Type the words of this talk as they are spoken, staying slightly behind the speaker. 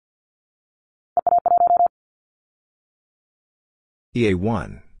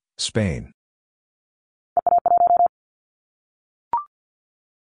EA1, Spain.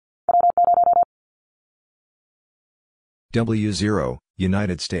 W0,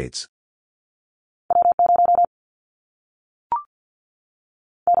 United States.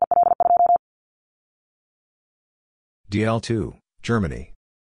 DL2, Germany.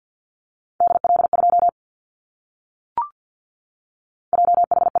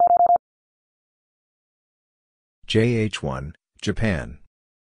 JH1, Japan.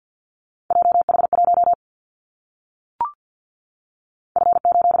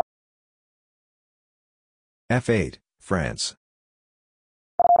 F8, France.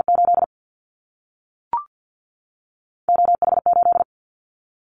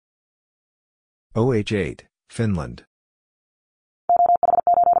 OH8, Finland.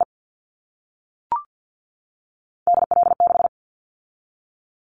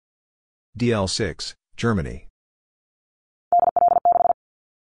 DL6, Germany.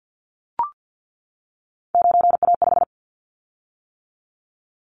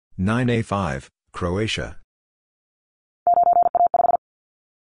 (9A5), Croatia.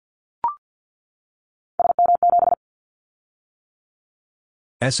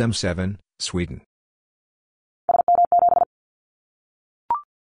 SM7, Sweden.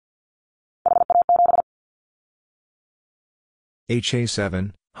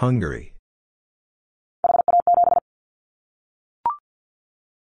 HA7, Hungary.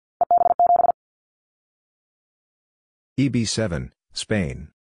 EB7, Spain.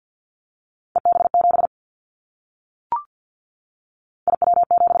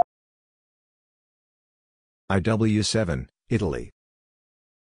 IW7, Italy.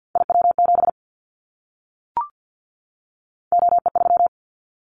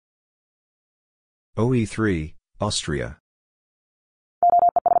 OE3, Austria.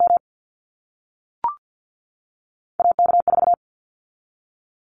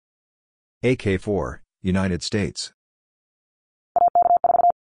 AK4, United States.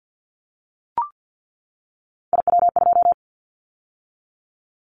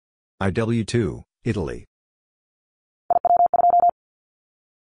 IW2, Italy.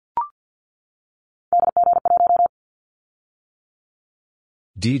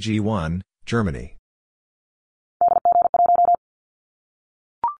 DG1, Germany.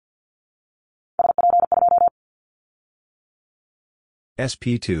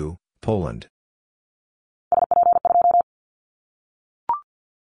 SP2, Poland.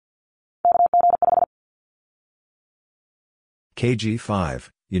 KG5,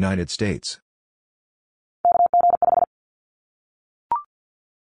 United States.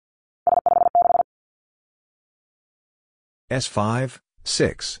 S5,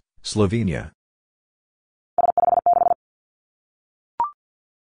 6, Slovenia.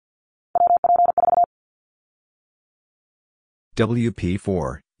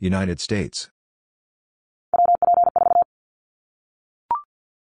 WP4, United States.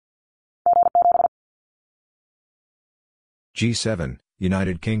 G7,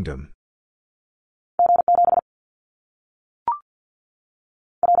 United Kingdom.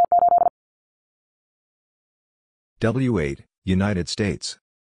 W8, United States.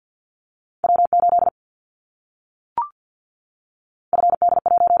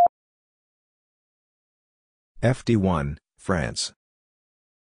 FD1, France.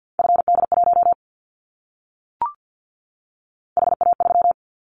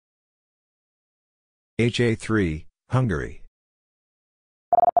 HA3, Hungary.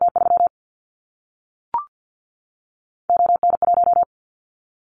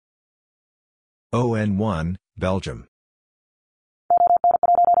 ON1, Belgium.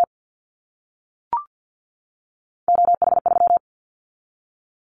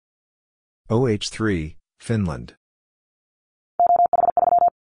 OH3, Finland.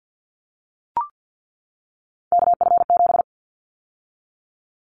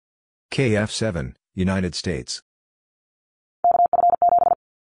 KF7, United States.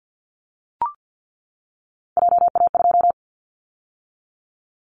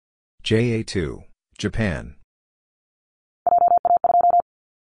 JA2, Japan.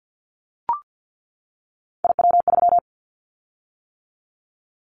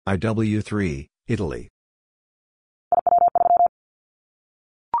 IW3, Italy.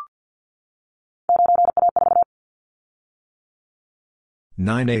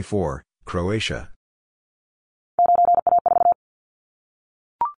 (9A4), Croatia.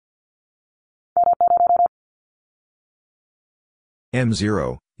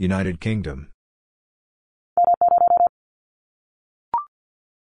 M0, United Kingdom.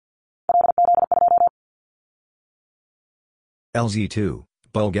 LZ2,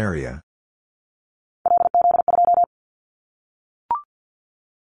 Bulgaria.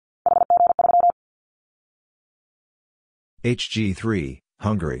 HG3,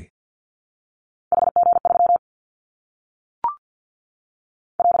 Hungary.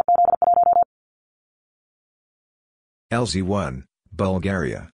 LZ1,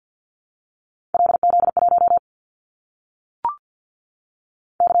 Bulgaria.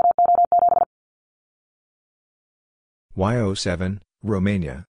 YO7,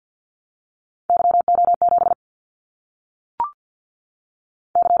 Romania.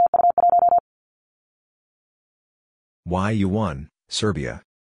 YU1, Serbia.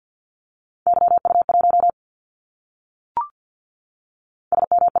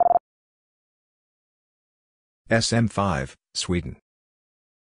 SM5, Sweden.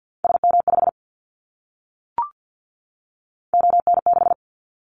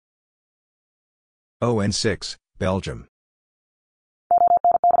 ON6, Belgium.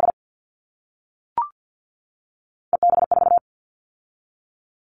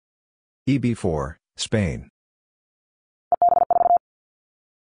 EB4, Spain.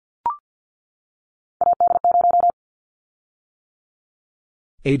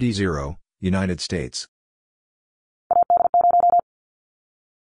 AD0, United States.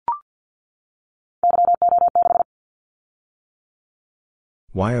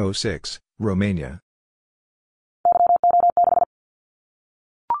 YO6, Romania.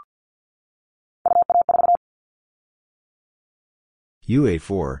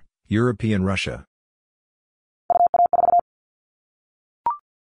 UA4, European Russia.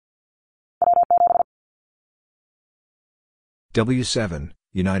 W7,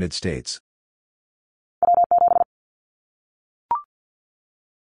 United States.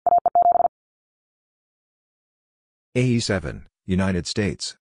 AE7, United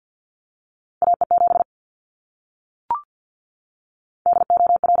States.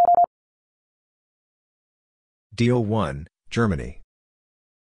 DO1, Germany.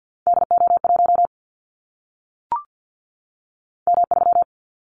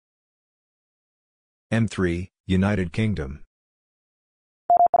 M3, United Kingdom.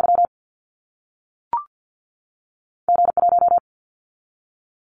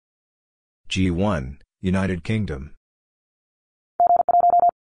 G1, United Kingdom.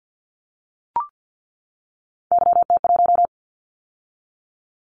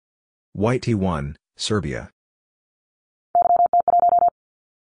 YT1, Serbia.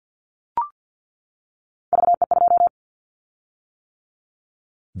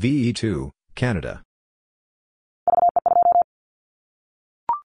 VE2, Canada.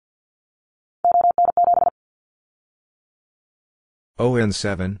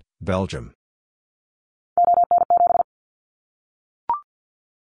 ON7, Belgium.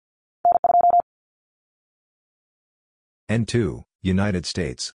 N2, United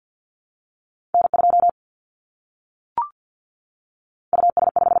States.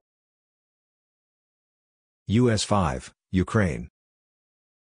 US5, Ukraine.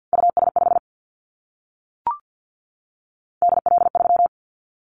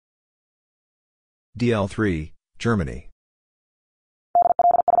 DL3, Germany.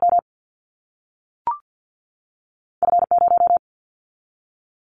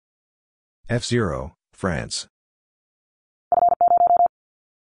 F0, France.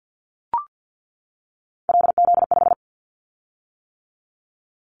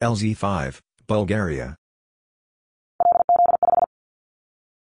 LZ5, Bulgaria.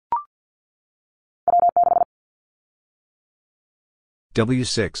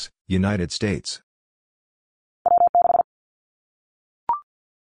 W6, United States.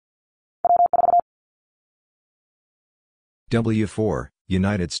 W4,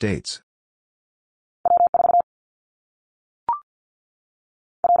 United States.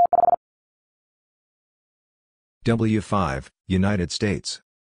 W5, United States.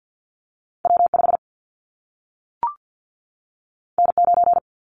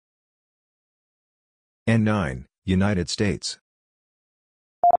 N9, United States.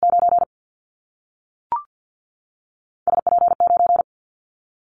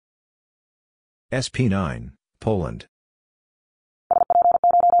 SP9, Poland.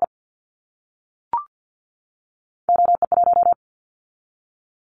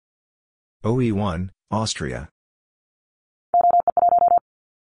 OE1, Austria.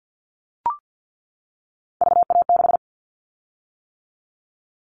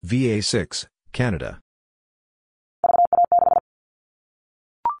 VA6, Canada.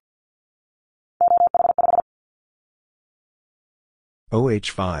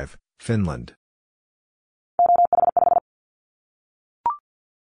 OH5, Finland.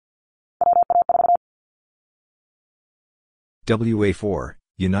 WA4,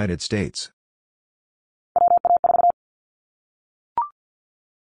 United States.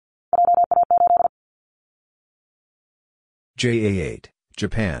 JA8,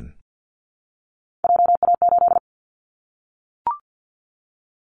 Japan.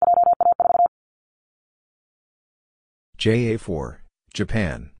 JA4,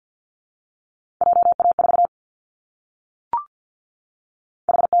 Japan.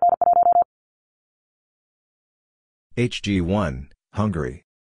 HG1, Hungary.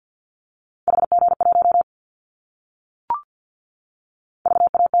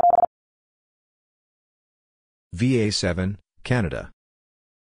 VA7, Canada.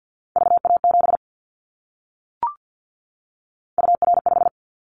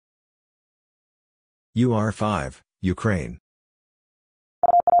 UR5, Ukraine.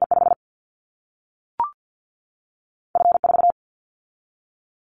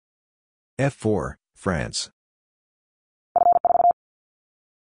 F4, France.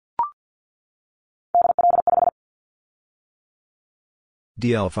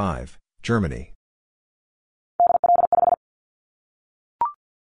 DL5, Germany.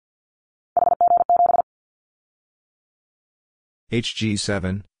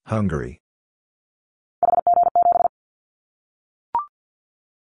 HG7, Hungary.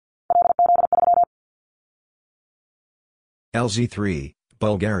 LZ3,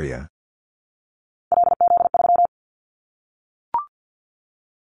 Bulgaria.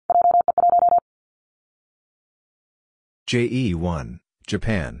 JE1,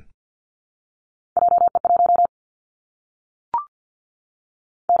 Japan.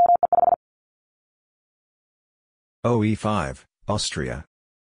 OE5, Austria.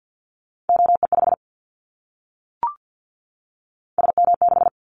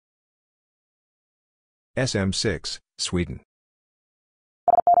 SM6, Sweden.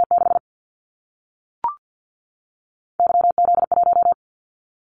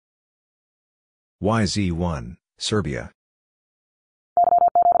 YZ1, Serbia.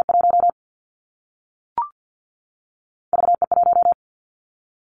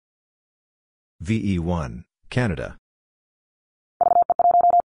 VE1, Canada.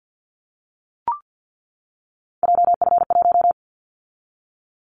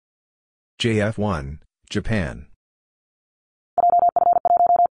 JF1, Japan.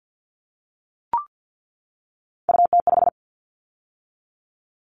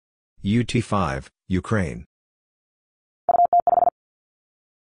 UT5, Ukraine.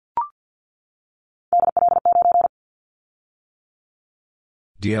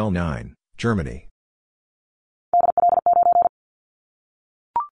 DL9, Germany.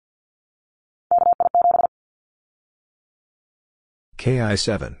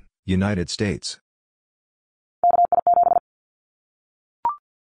 KI7, United States.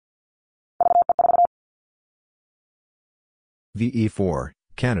 VE4,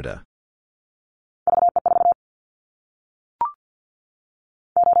 Canada.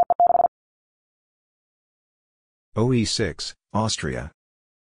 OE6, Austria.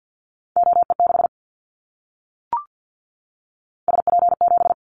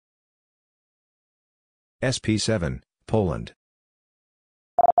 SP7, Poland.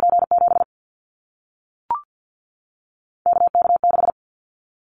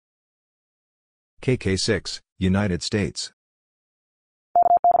 KK6, United States.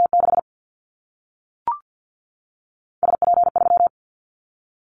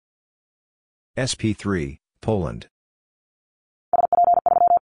 SP3, Poland.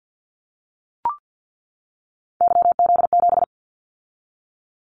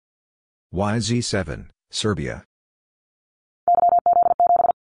 YZ7, Serbia.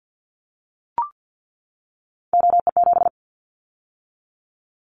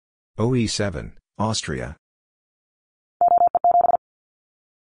 OE7, Austria.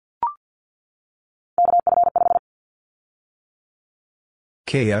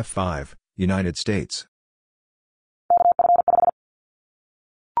 KF5, United States.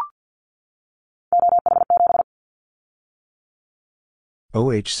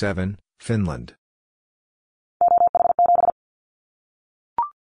 OH7, Finland.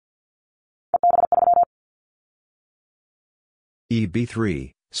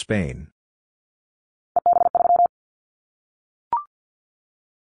 EB3, Spain.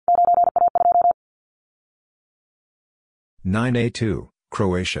 -9A2,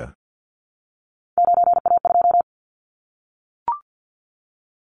 Croatia.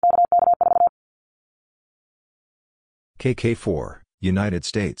 KK4, United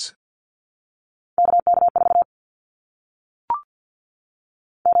States.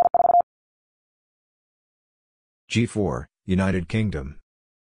 G4, United Kingdom.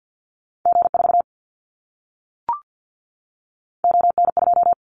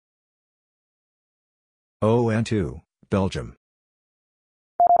 ON2, Belgium.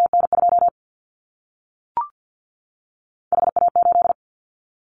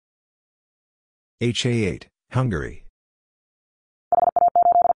 HA8, Hungary.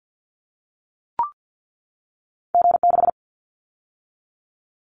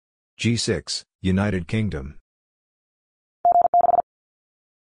 G6, United Kingdom.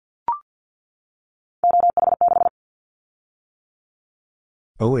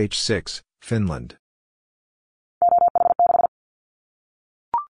 OH6, Finland.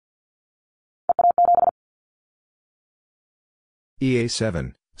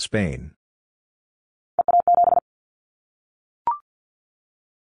 EA7, Spain.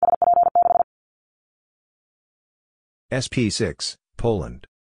 SP6, Poland.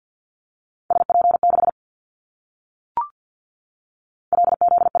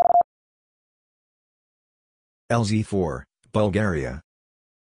 LZ4, Bulgaria.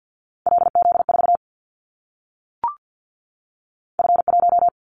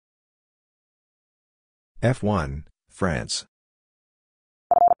 F1, France.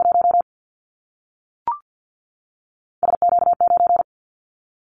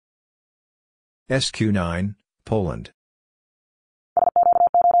 SQ9, Poland.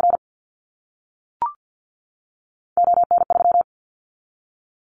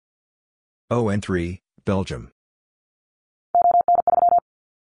 ON3, Belgium.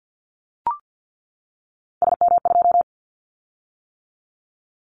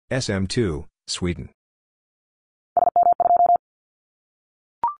 SM2, Sweden.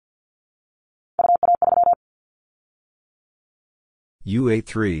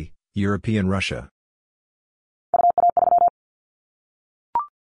 U83, European Russia.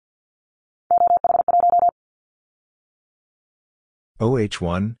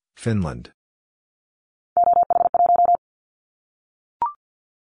 OH1, Finland.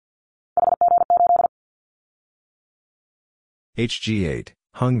 HG8,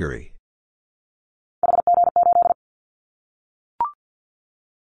 Hungary.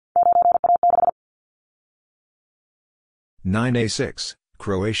 -9A6,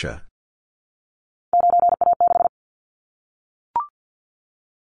 Croatia.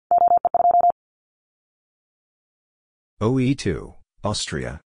 OE2,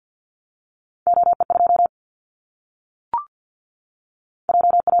 Austria.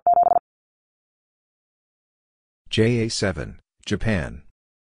 JA7, Japan.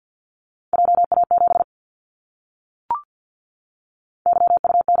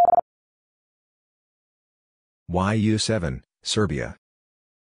 YU7, Serbia.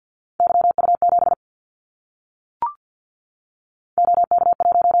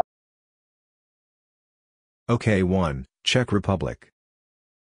 OK1, Czech Republic.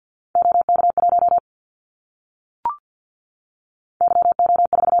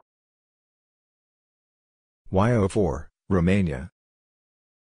 YO4, Romania.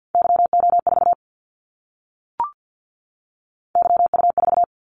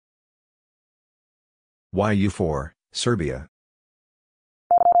 YU4, Serbia.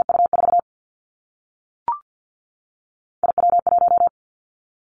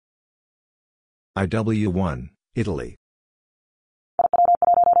 IW1, Italy.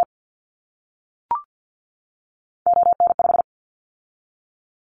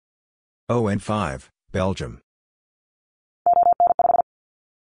 ON5, Belgium.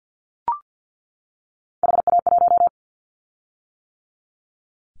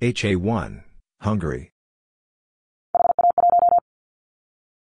 HA1, Hungary.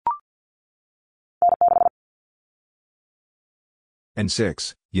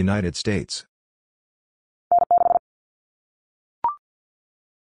 N6, United States.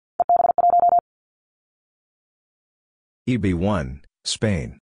 EB1,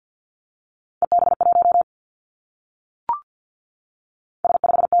 Spain.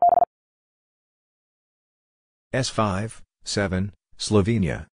 S5, 7,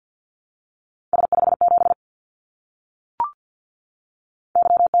 Slovenia.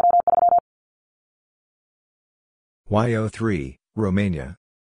 YO3, Romania.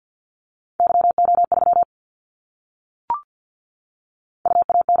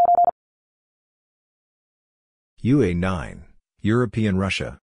 UA9, European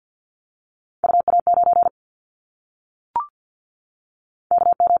Russia.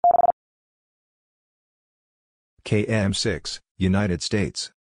 KM6, United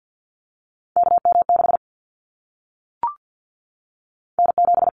States.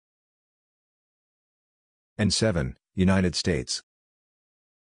 N7, United States.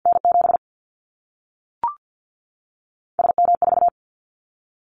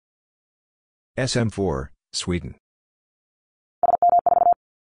 SM4, Sweden.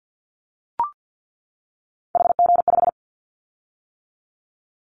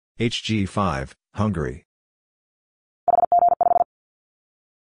 HG5, Hungary.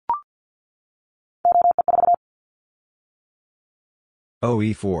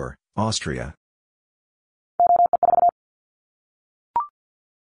 OE4, Austria.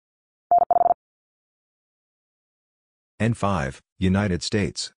 N5, United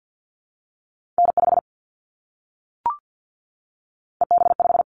States.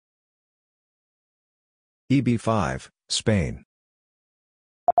 EB5, Spain.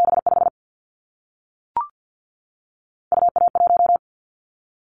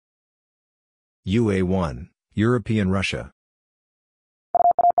 UA1, European Russia.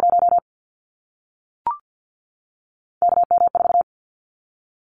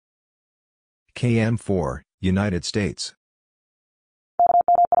 KM4, United States.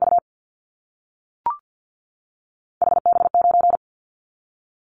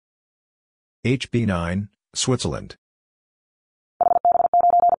 HB9, Switzerland.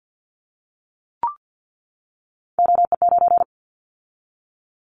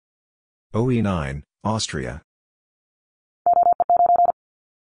 OE9, Austria.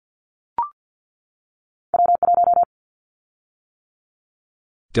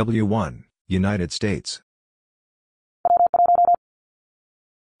 W1, United States.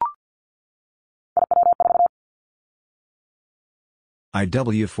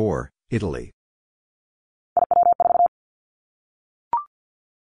 IW4, Italy.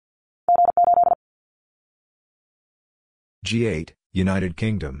 G8, United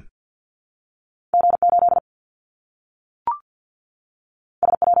Kingdom.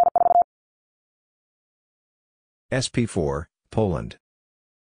 SP4, Poland.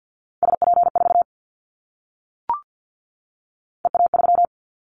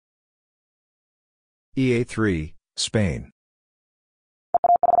 EA3, Spain.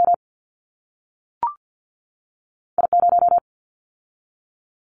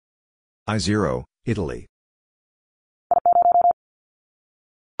 I0, Italy.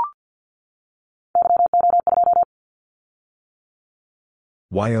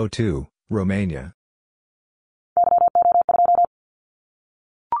 YO2, Romania.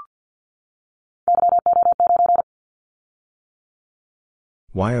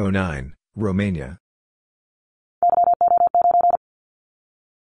 YO9, Romania.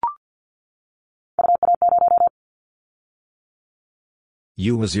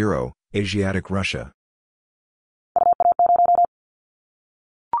 UA0, Asiatic Russia.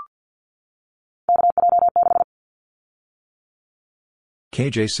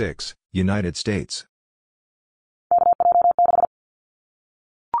 KJ6, United States.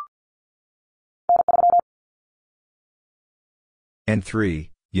 N3,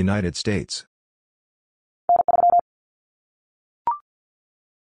 United States.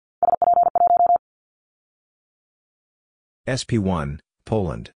 SP1,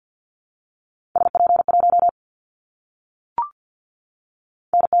 Poland.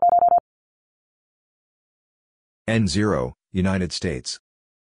 N0, United States.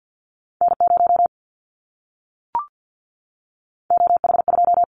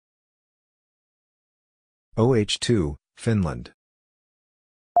 OH2, Finland.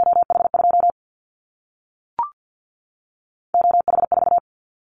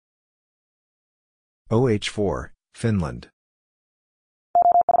 OH4, Finland.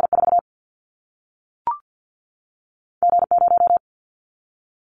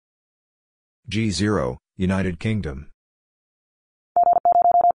 G0, United Kingdom.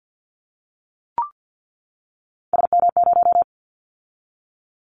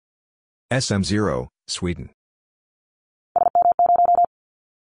 SM0, Sweden.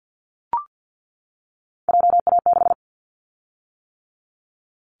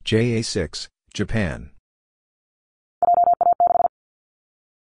 JA6, Japan.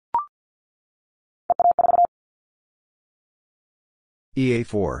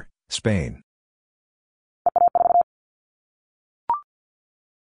 EA4, Spain.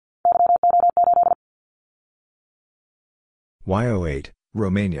 YO8,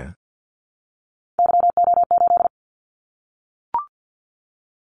 Romania.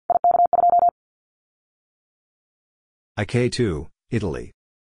 IK2, Italy.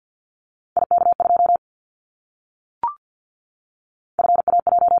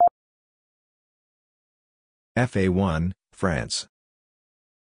 FA1, France.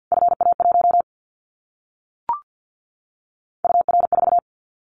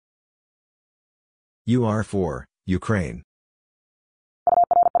 UR4, Ukraine.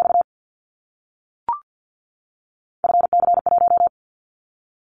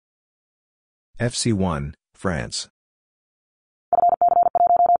 FC1, France.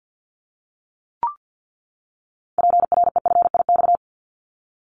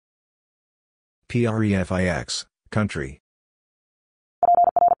 PREFIX, country.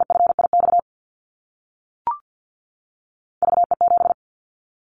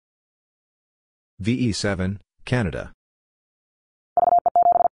 VE7, Canada.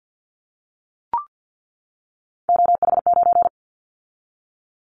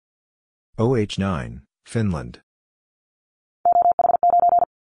 OH9, Finland.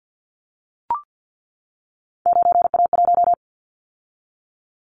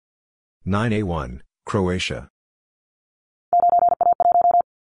 -9A1, Croatia.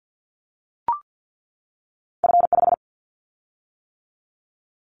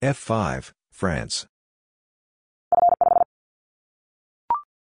 F5, France.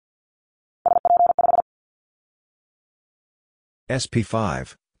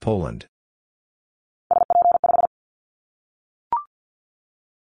 SP5, Poland.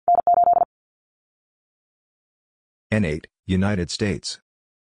 N8, United States.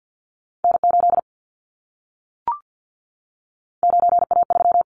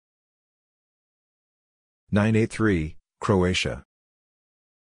 -9A3, Croatia.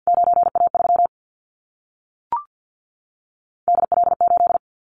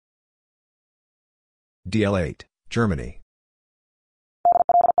 DL8, Germany.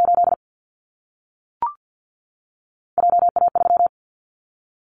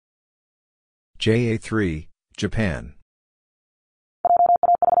 JA3, Japan.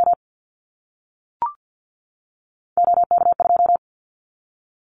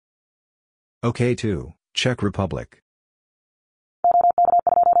 OK2, Czech Republic.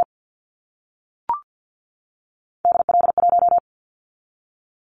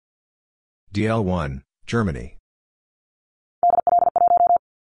 DL1, Germany.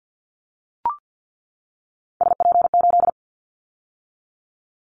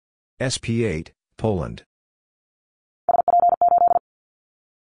 SP8, Poland.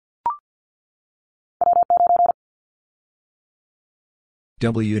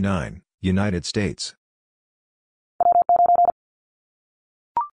 W9, United States.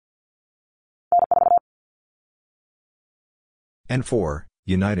 N4,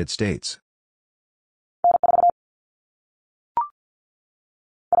 United States.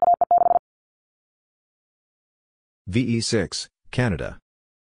 VE6, Canada.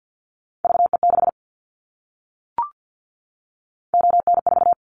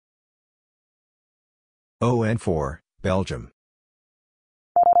 ON4, Belgium.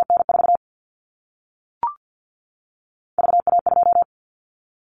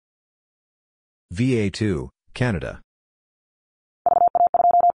 VA2, Canada.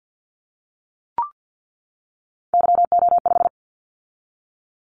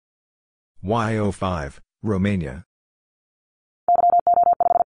 YO5, Romania.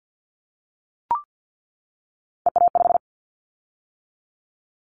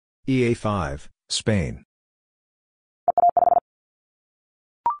 EA5, Spain.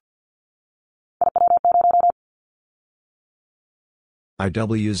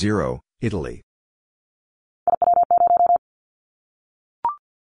 IW0, Italy.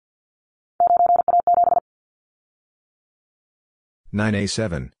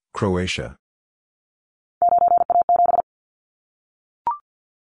 -9A7, Croatia.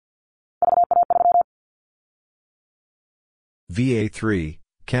 VA3,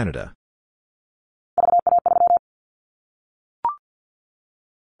 Canada.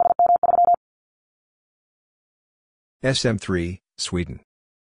 SM3, Sweden.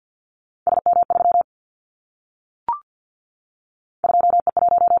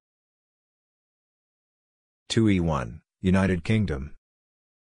 -2E1, United Kingdom.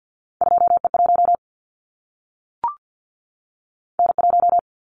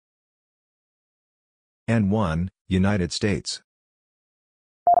 N1, United States.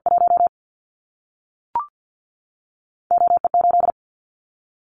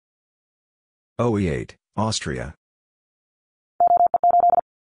 OE8, Austria.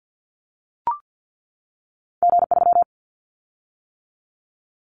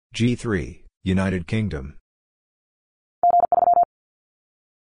 G3, United Kingdom.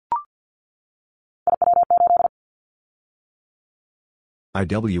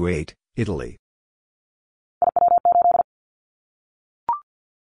 IW8, Italy.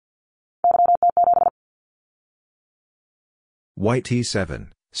 YT7,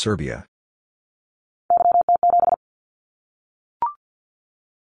 Serbia.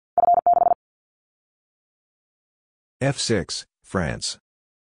 F6, France.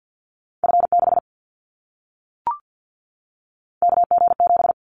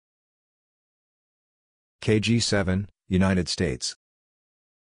 KG7, United States.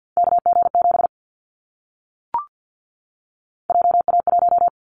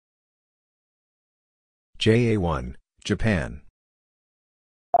 JA1, Japan.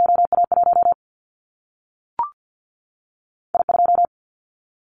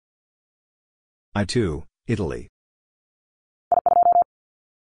 I2, Italy.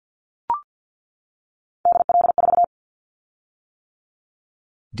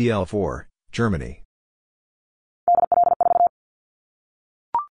 DL4, Germany.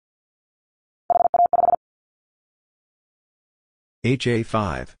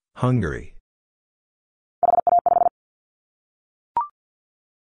 HA5, Hungary.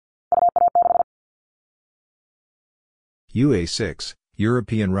 UA6,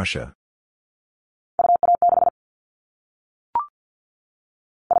 European Russia.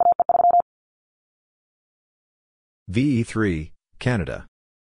 VE3, Canada.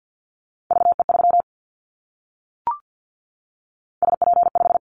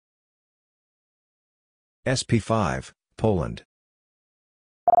 SP5, Poland.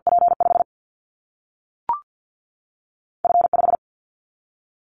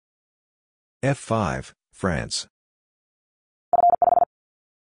 F5, France.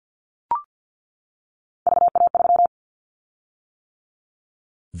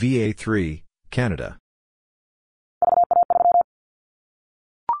 VA3, Canada.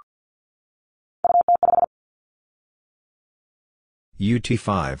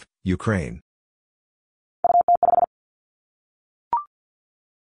 UT5, Ukraine.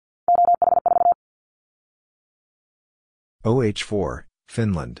 OH4,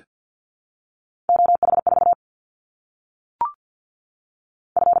 Finland.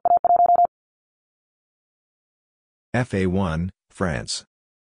 FA1, France.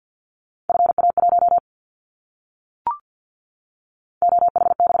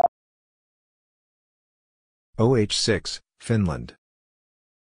 OH6, Finland.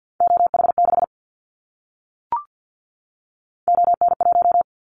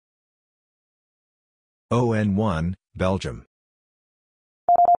 ON1, Belgium.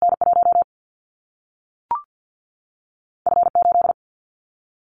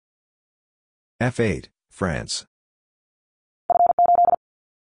 F8, France.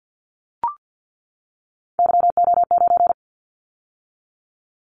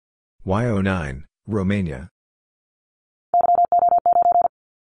 YO9, Romania.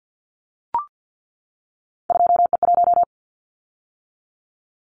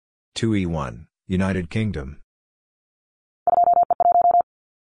 -E1, United Kingdom.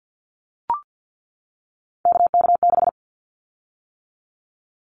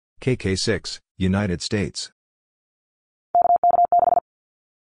 KK6, United States.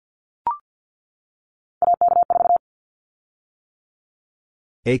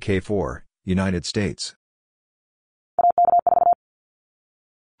 AK4, United States.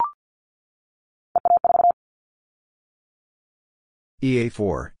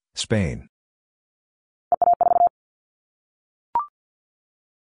 EA4, Spain.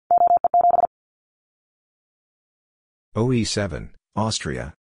 OE7,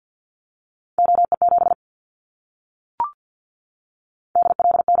 Austria.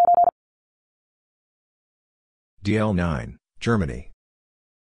 DL9, Germany.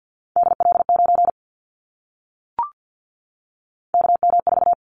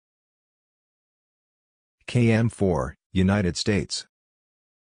 KM4, United States.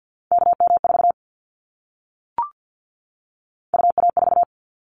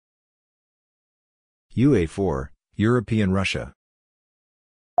 UA4, European Russia.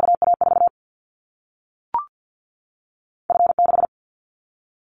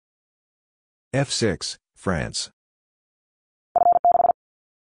 F6, France.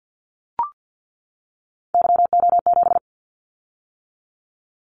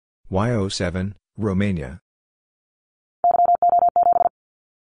 YO7, Romania.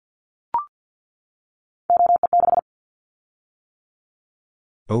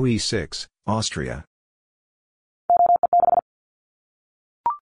 OE6, Austria.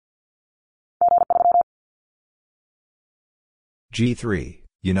 G3,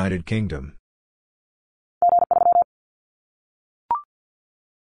 United Kingdom.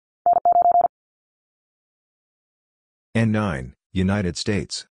 N9, United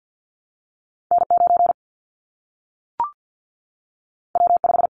States.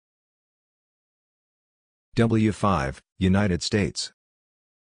 W5, United States.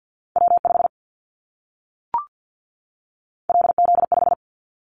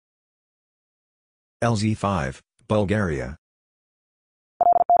 LZ5, Bulgaria.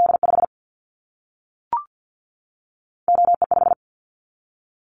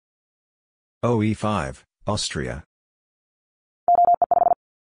 OE5, Austria.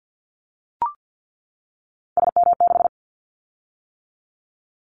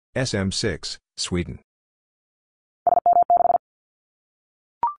 SM6, Sweden.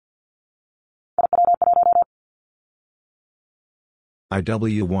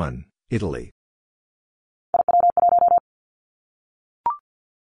 IW1, Italy.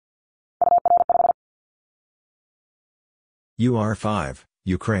 UR5,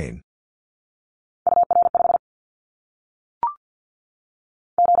 Ukraine.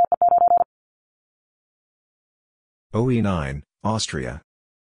 OE9, Austria.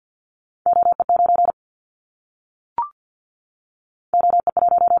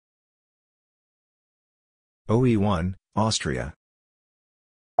 OE1, Austria.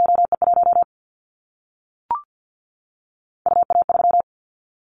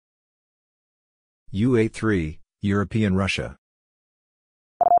 U83, European Russia.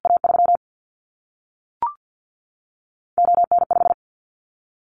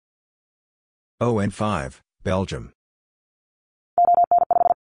 ON5, Belgium.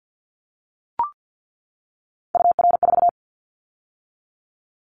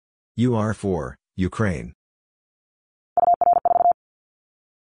 UR4, Ukraine.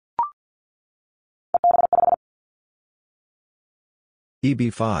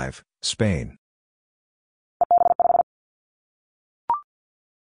 EB5, Spain.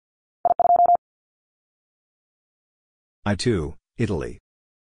 I2, Italy.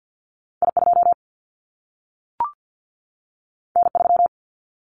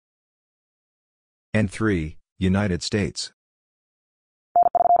 N3, United States.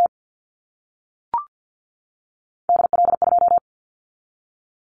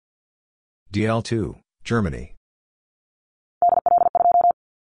 DL2, Germany.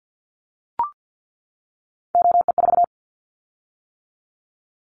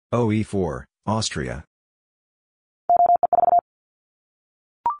 OE4, Austria.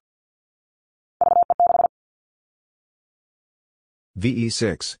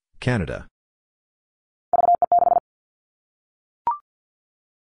 VE6, Canada.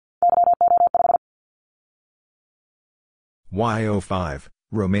 YO5,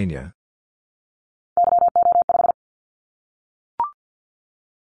 Romania.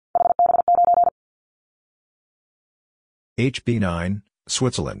 HB9,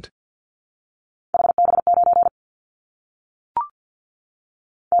 Switzerland.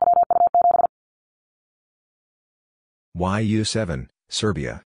 YU7,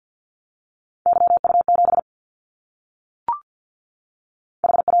 Serbia.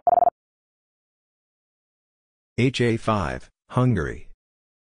 HA5, Hungary.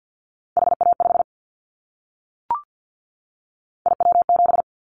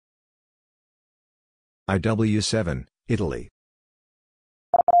 IW7, Italy.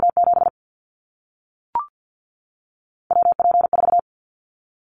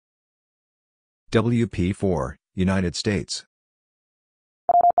 WP4, United States.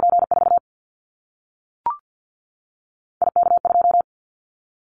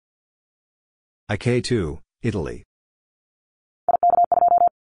 IK2, Italy.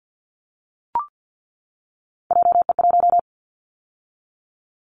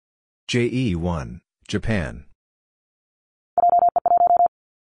 JE1, Japan.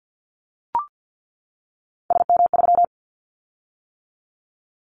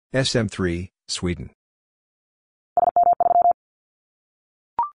 SM3, Sweden.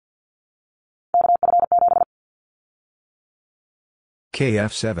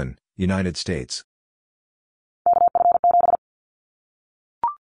 KF7, United States.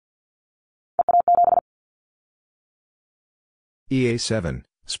 EA7,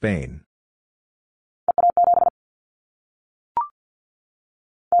 Spain.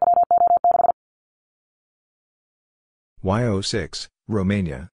 YO6,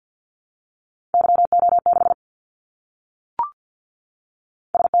 Romania.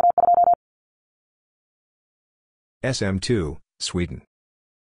 SM2, Sweden.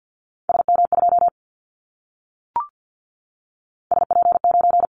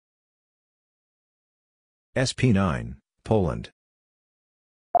 SP9, Poland.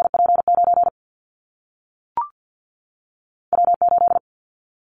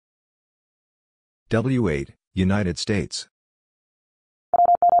 W8, United States.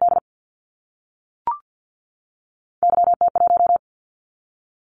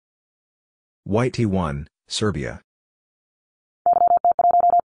 YT1, Serbia.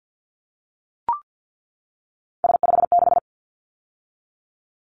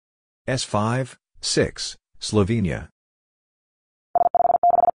 S5, 6, Slovenia.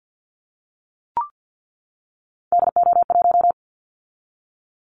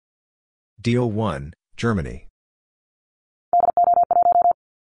 DO1, Germany.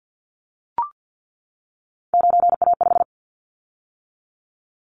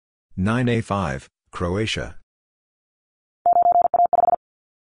 -9A5, Croatia.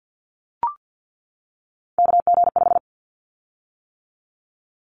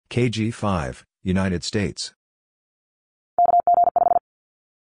 KG5, United States.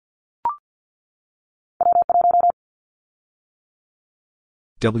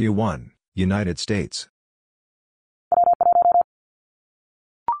 W1, United States.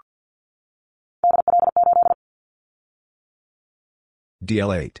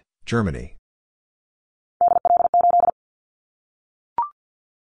 DL8, Germany.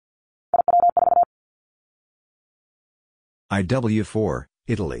 IW4,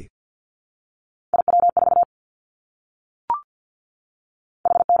 Italy.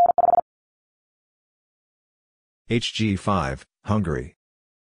 HG5, Hungary.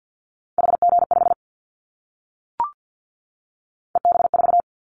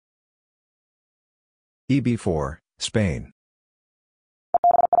 EB4, Spain.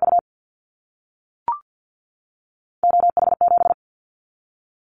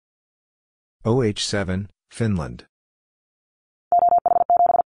 OH7, Finland.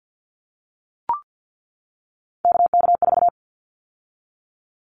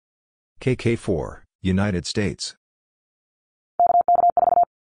 KK4, United States.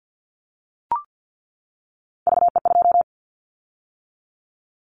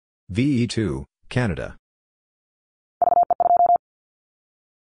 VE2, Canada.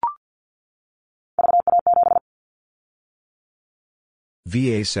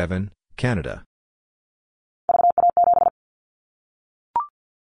 VA7, Canada.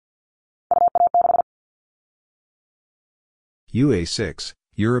 UA6,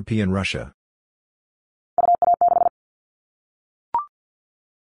 European Russia.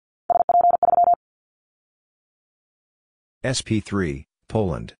 SP3,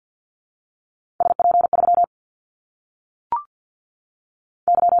 Poland.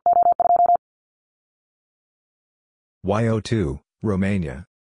 YO2, Romania.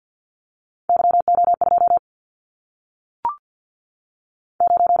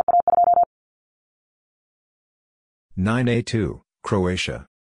 -9A2, Croatia.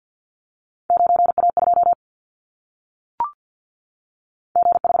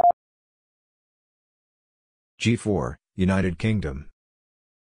 G4, United Kingdom.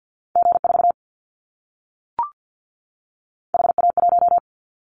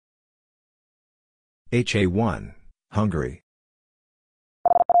 HA1, Hungary.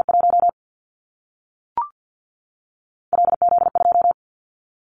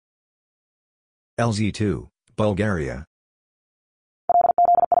 LZ2, Bulgaria.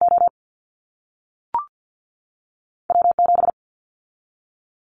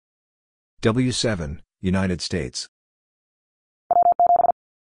 W7, United States.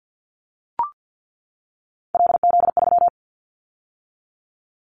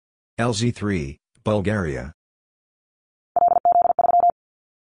 LZ3, Bulgaria.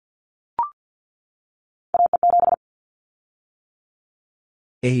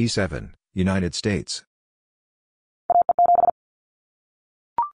 AE7, United States.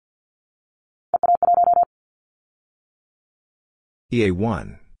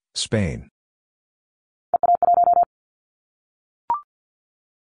 EA1, Spain.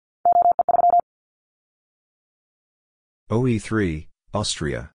 OE3,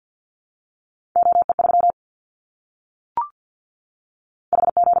 Austria.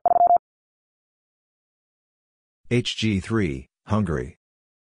 HG3, Hungary.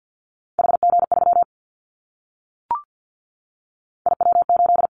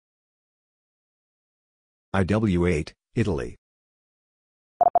 IW8, Italy.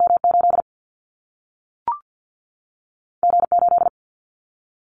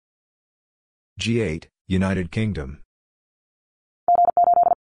 G8, United Kingdom.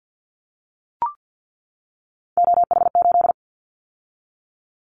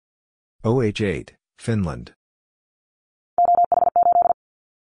 OH8, Finland.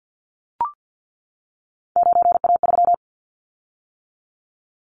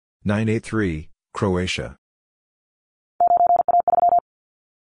 -9A3, Croatia.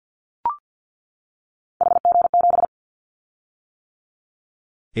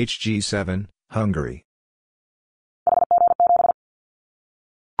 HG7, Hungary.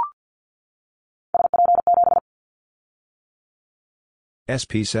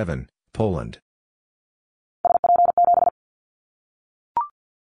 SP7, Poland.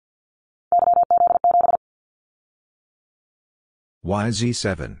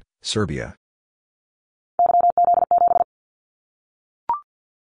 YZ7, Serbia.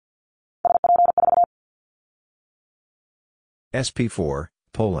 SP4,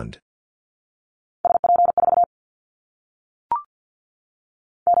 Poland.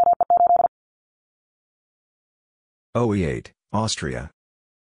 OE8, Austria.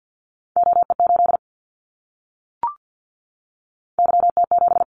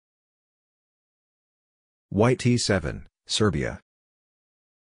 YT7, Serbia.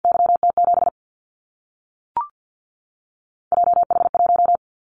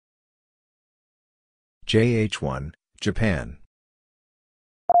 JH1, Japan.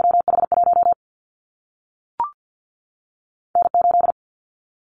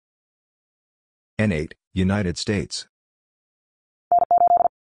 N8, United States.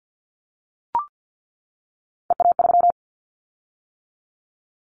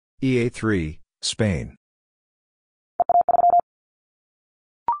 EA3, Spain.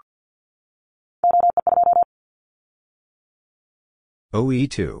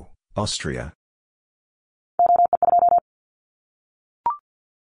 OE2, Austria.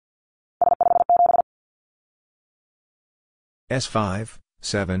 S5,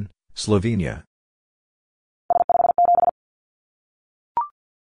 7, Slovenia.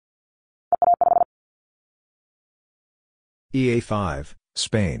 EA5,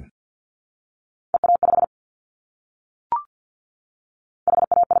 Spain.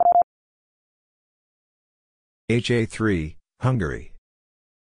 HA3, Hungary.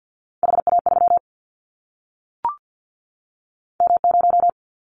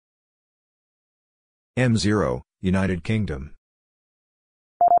 M0, United Kingdom.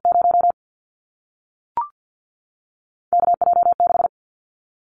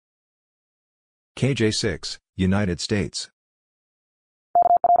 KJ6, United States.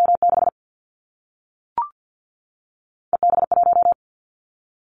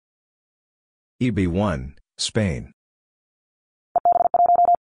 EB1, Spain.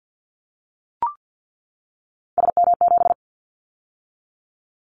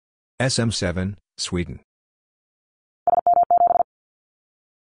 SM7, Sweden.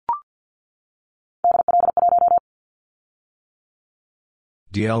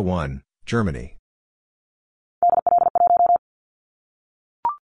 DL1, Germany.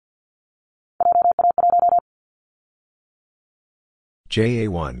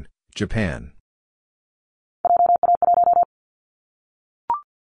 JA1, Japan.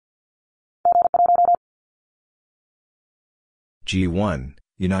 G1,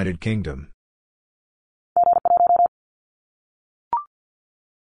 United Kingdom.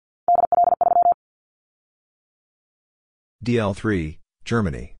 DL3,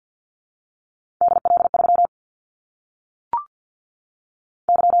 Germany.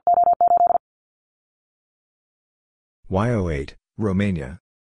 YO8, Romania.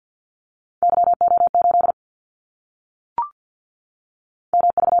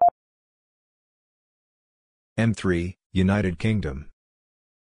 M3, United Kingdom.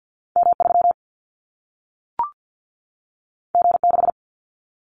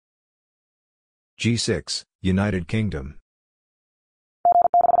 G6, United Kingdom.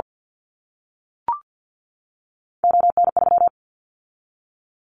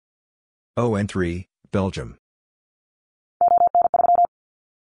 ON3, Belgium.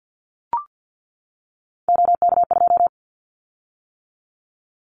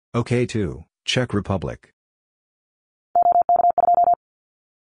 OK2, Czech Republic.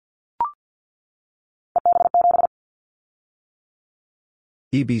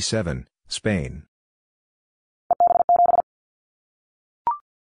 EB7, Spain.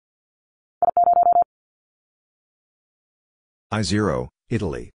 I0,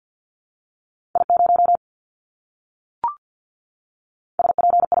 Italy.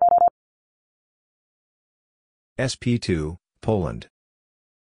 SP2, Poland.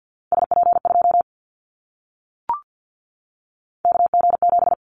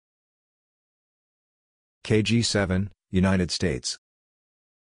 KG7, United States.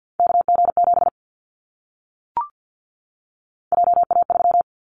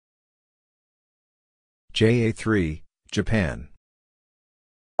 JA3, Japan.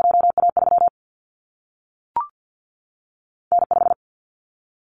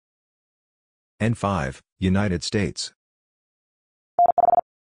 N5, United States.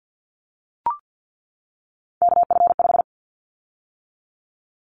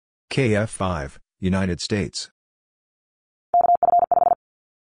 KF5, United States.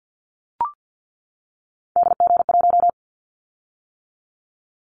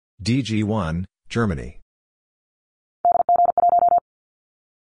 DG1, Germany.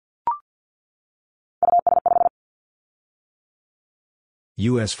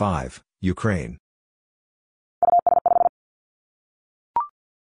 US5, Ukraine.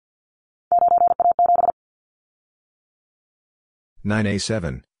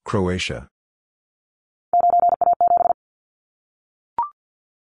 -9A7, Croatia.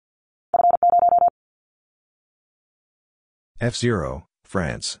 F0,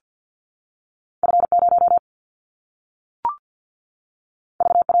 France.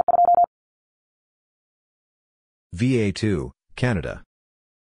 VA2, Canada.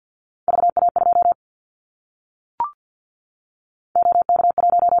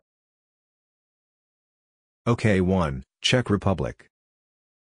 OK1, Czech Republic.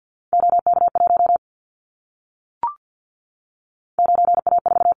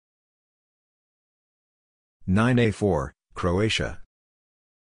 (9A4), Croatia.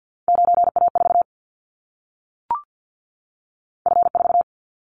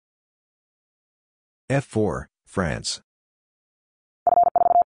 F4, France.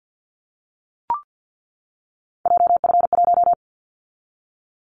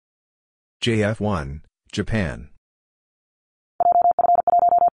 JF1, Japan.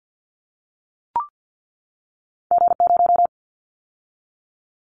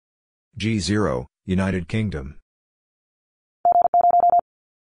 G0, United Kingdom.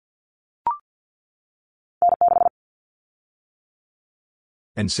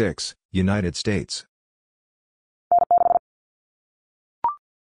 N6, United States.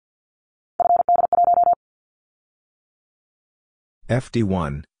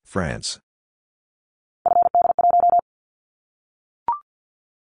 FD1, France.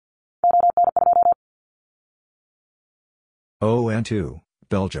 ON2,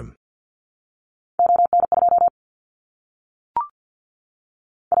 Belgium.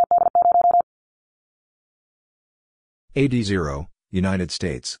 AD0, United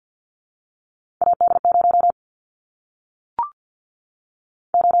States.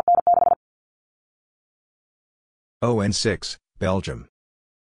 ON6, Belgium.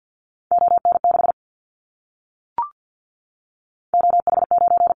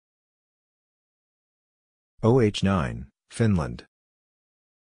 OH9, Finland.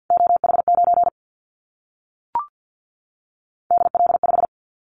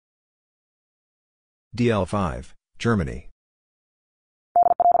 DL5, Germany.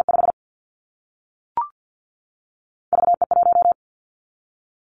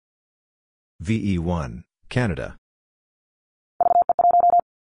 VE1, Canada.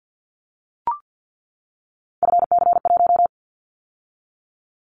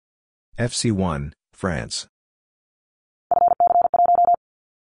 FC1, France.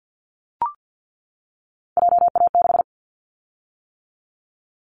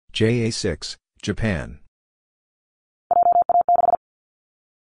 JA6, Japan.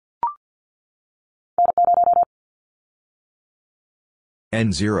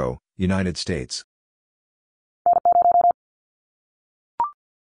 N0, United States.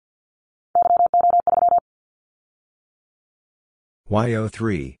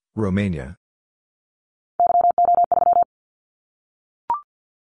 YO3, Romania.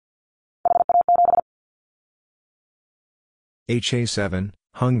 HA7,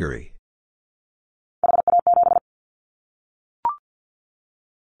 Hungary.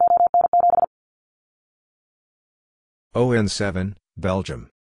 ON7, Belgium.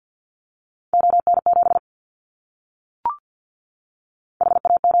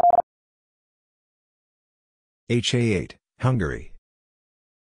 HA8, Hungary.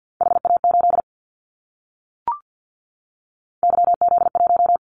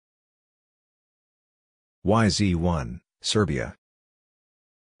 YZ1, Serbia.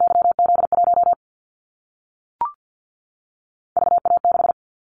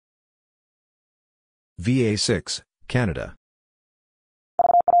 VA6, Canada.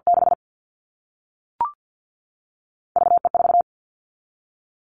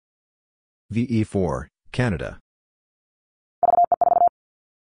 VE4, Canada.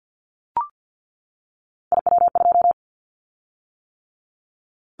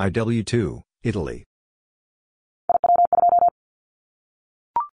 IW2, Italy.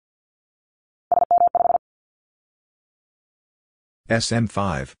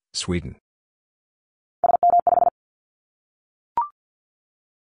 SM5, Sweden.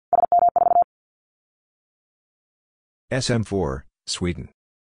 SM4, Sweden.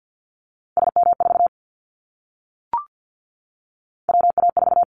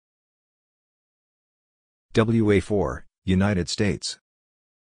 WA4, United States.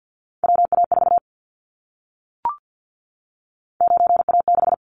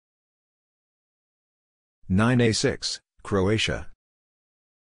 (9A6), Croatia.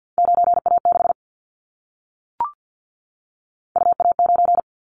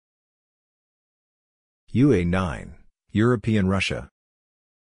 UA9, European Russia.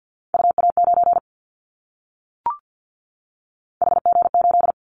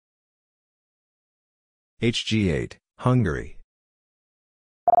 HG8, Hungary.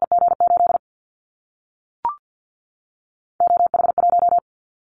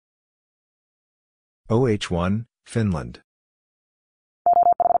 OH1, Finland.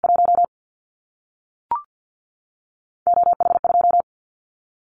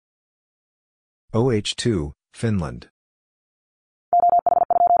 OH2, Finland.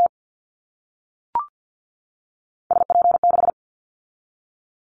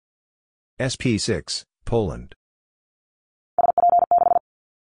 SP6, Poland.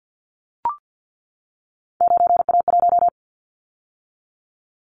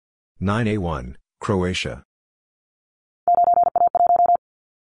 9A1, Croatia.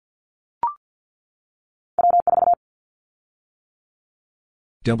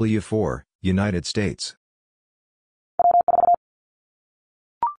 W4, United States.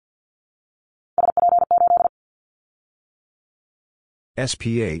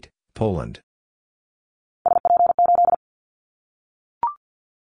 SP8, Poland.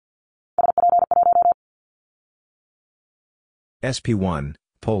 SP1,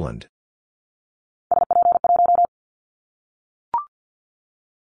 Poland.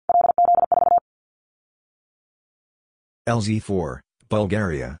 LZ4,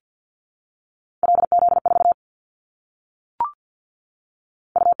 Bulgaria.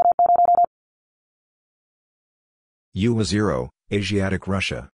 UA0, Asiatic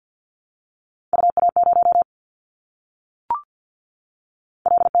Russia.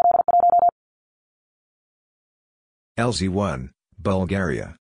 LZ1,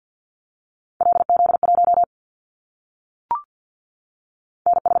 Bulgaria.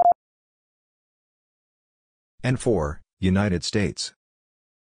 N4, United States.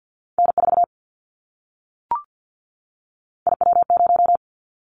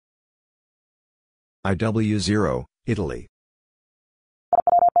 IW0, Italy.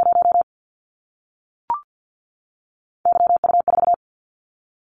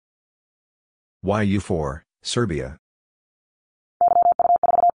 YU4, Serbia.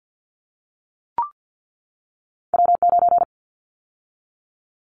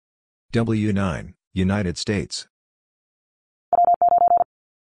 W9, United States.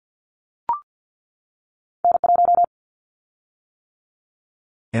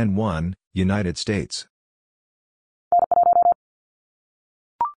 N1, United States.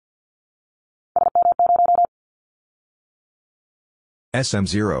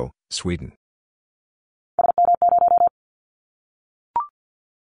 SM0, Sweden.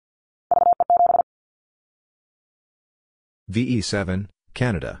 VE7,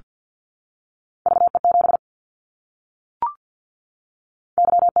 Canada.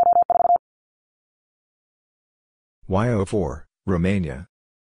 YO4, Romania.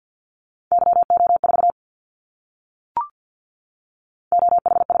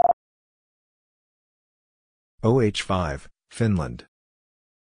 OH5, Finland.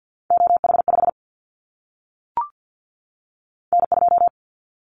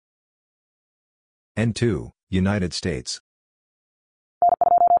 N2, United States.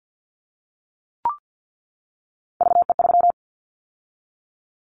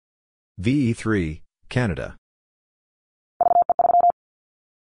 VE3, Canada.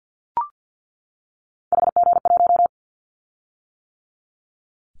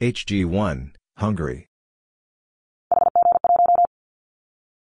 HG1, Hungary.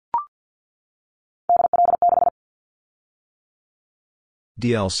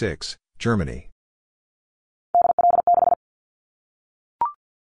 DL6, Germany.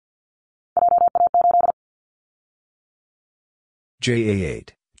 JA8,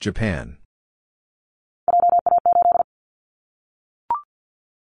 Japan.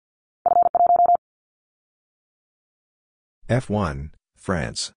 F1,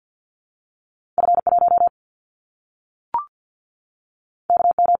 France.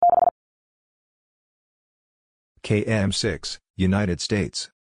 KM6, United States.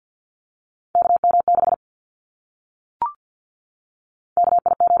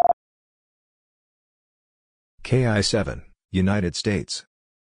 KI7, United States.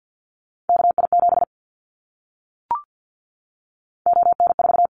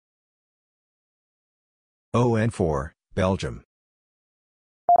 ON4, Belgium.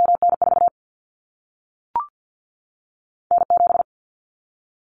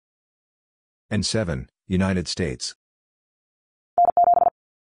 N7, United States.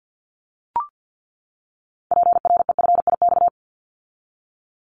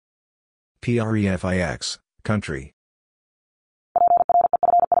 PREFIX, country.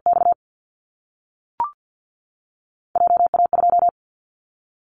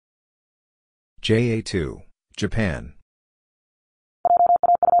 JA2, Japan.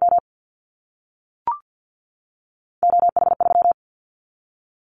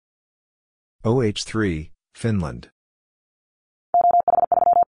 OH3, Finland.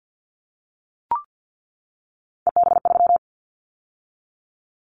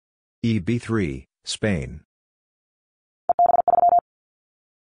 EB3, Spain.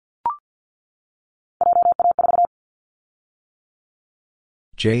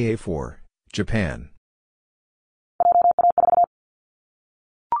 JA4, Japan.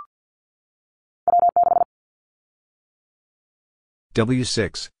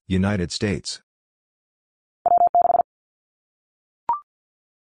 W6, United States.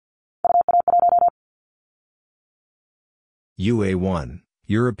 UA1,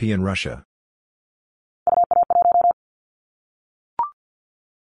 European Russia.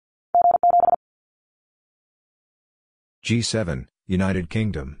 G7, United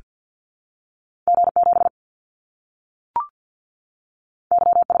Kingdom.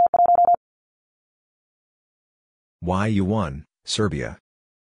 YU1, Serbia.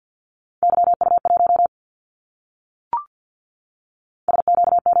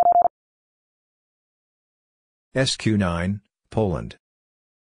 SQ9, Poland.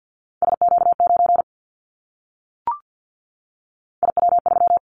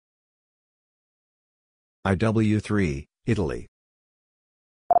 IW3, Italy.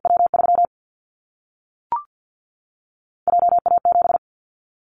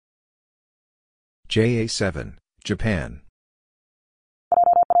 JA7, Japan.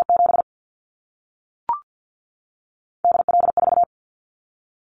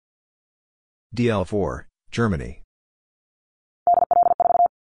 DL4, Germany.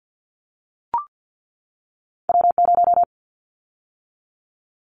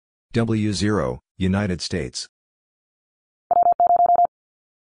 W0, United States.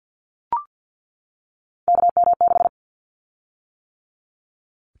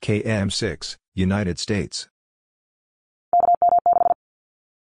 KM6, United States.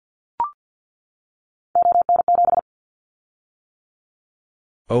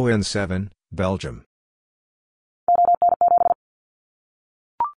 ON7, Belgium.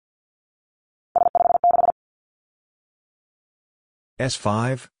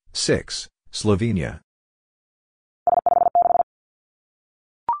 S5, 6, Slovenia.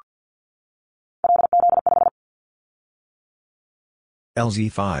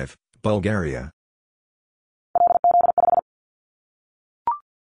 LZ5, Bulgaria.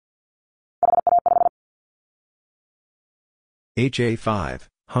 HA5,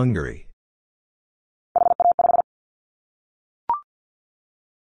 Hungary.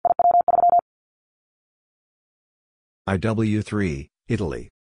 IW3, Italy.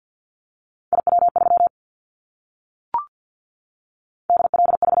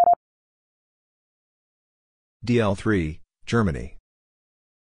 DL3, Germany.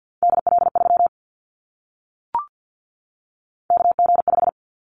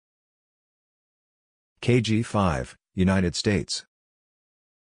 KG5, United States.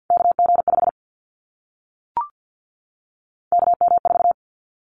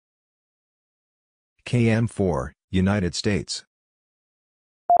 KM4, United States.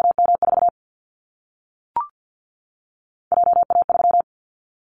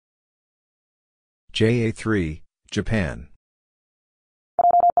 JA3, Japan.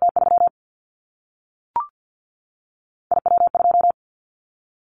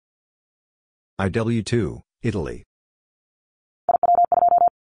 IW2, Italy.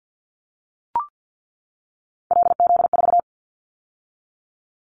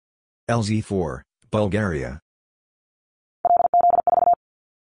 LZ4, Bulgaria.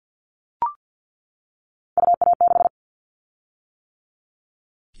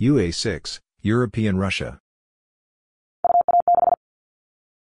 UA6, European Russia.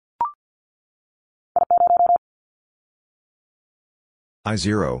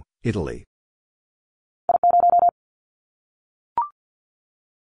 I0, Italy.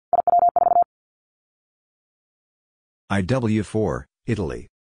 IW4, Italy.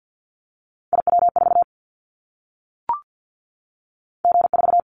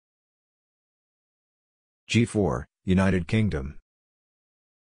 G4, United Kingdom.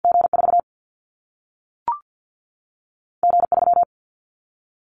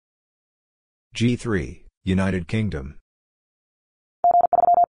 G3, United Kingdom.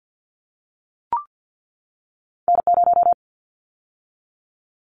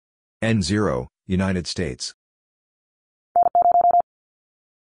 N0, United States.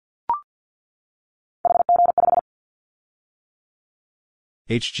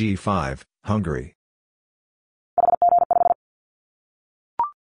 HG5, Hungary.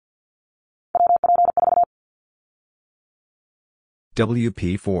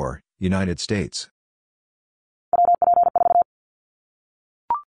 WP4, United States.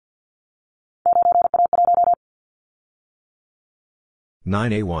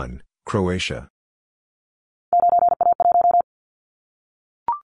 -9A1, Croatia.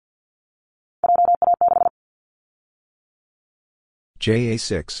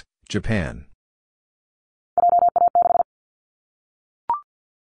 JA6, Japan.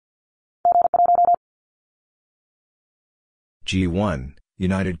 G1,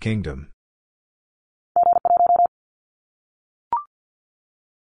 United Kingdom.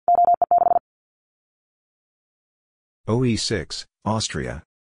 OE6, Austria.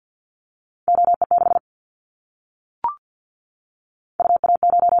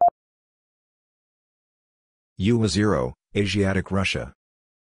 UA0, Asiatic Russia.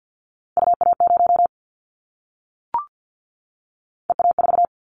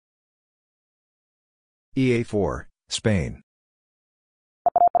 EA4, Spain.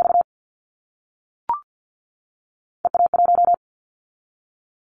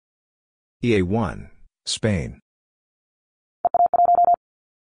 EA1, Spain.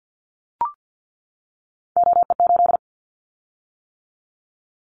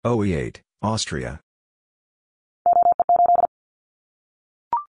 OE8, Austria.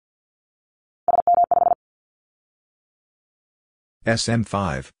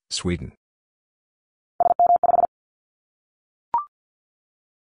 SM5, Sweden.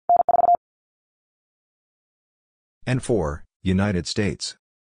 N4, United States.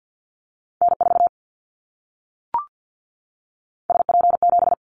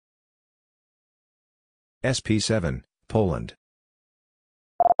 SP7, Poland.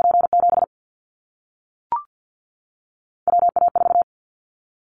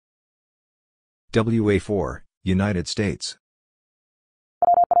 WA4, United States.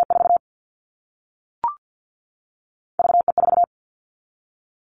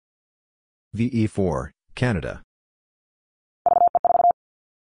 VE4, Canada.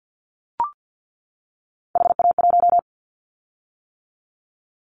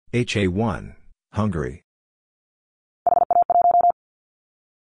 HA1, Hungary.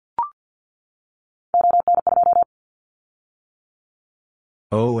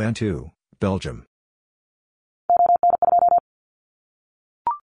 ON2, Belgium.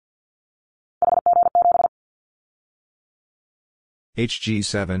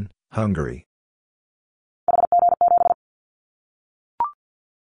 HG7, Hungary.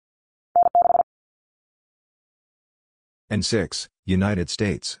 N6, United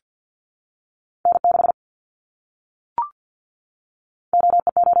States.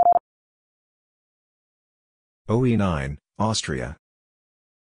 OE9, Austria.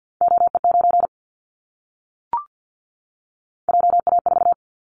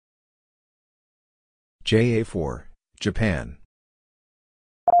 JA4, Japan.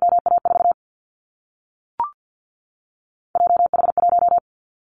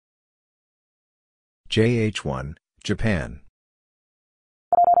 JH1, Japan.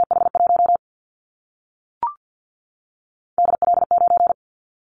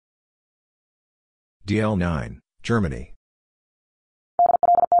 DL9, Germany.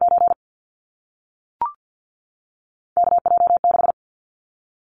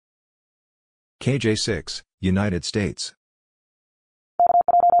 KJ6, United States.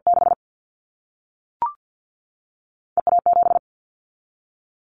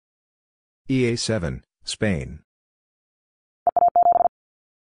 EA7, Spain.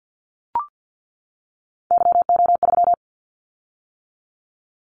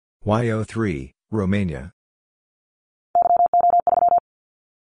 YO3, Romania.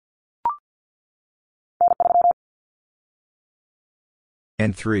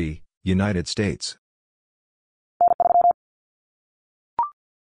 N3, United States.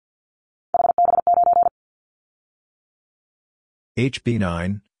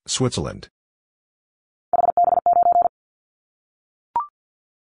 HB9, Switzerland.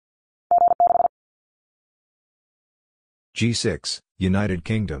 G6, United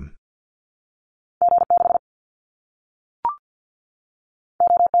Kingdom.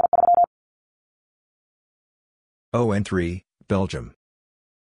 ON3, Belgium.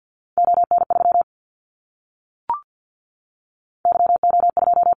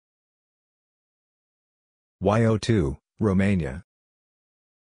 YO2, Romania.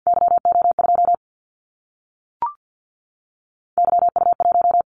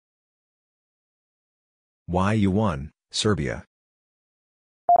 YU1, Serbia.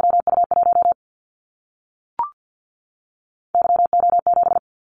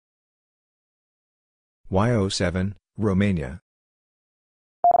 YO7, Romania.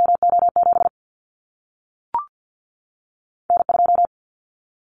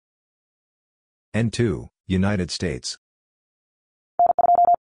 N2, United States.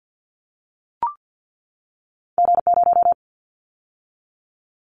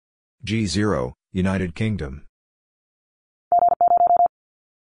 G0, United Kingdom.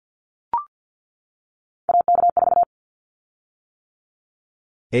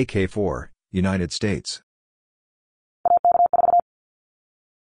 AK4, United States.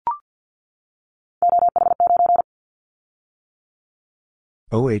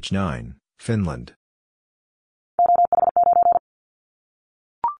 OH9, Finland.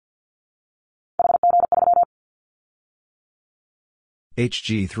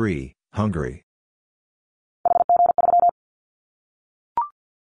 HG3, Hungary.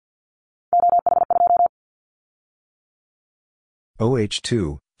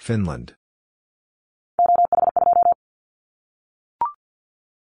 OH2, Finland.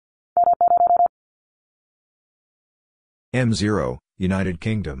 M0, United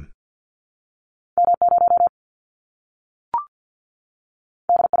Kingdom.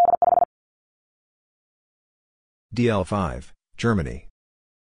 DL5, Germany.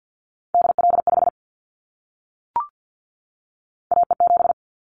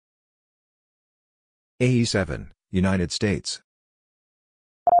 AE7, United States.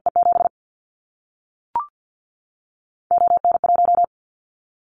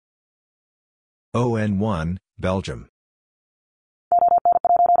 ON1, Belgium.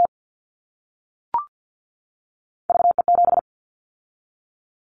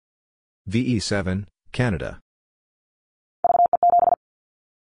 VE7, Canada.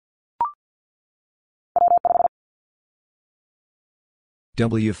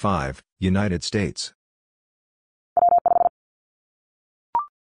 W5, United States.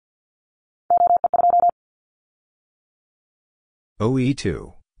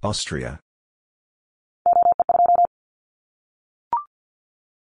 OE2, Austria.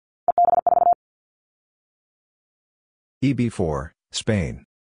 EB4, Spain.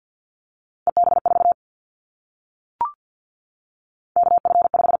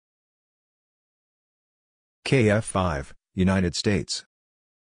 KF5, United States.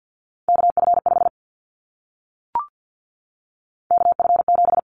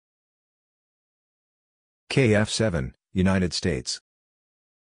 KF7, United States.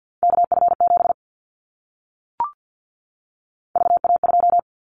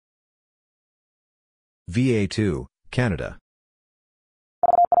 VA2, Canada.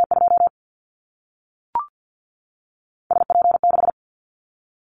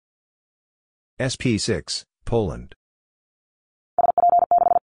 SP6, Poland.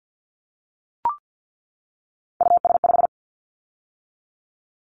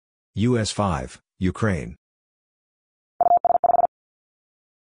 US5, Ukraine.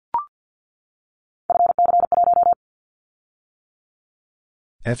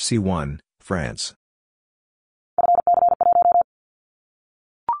 FC1, France.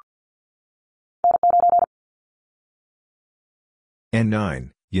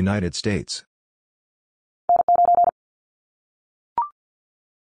 N9, United States.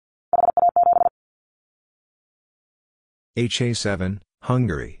 HA7,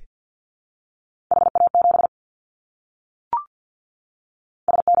 Hungary.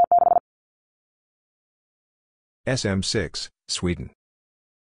 SM6, Sweden.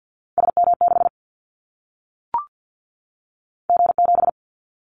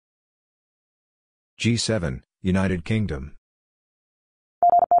 G7, United Kingdom.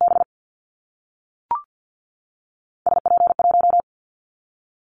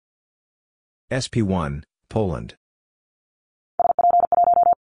 SP1, Poland.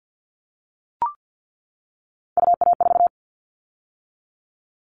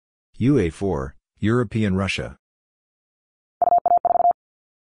 UA4, European Russia.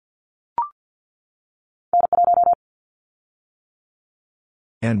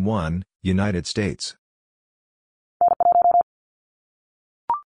 N1, United States.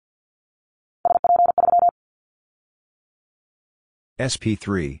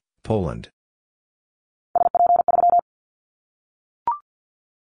 SP3, Poland.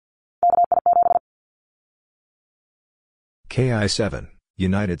 KI7,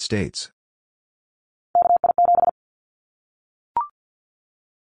 United States.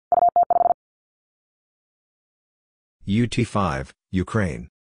 UT5, Ukraine.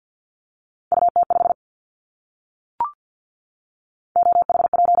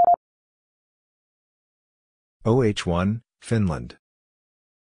 OH1, Finland.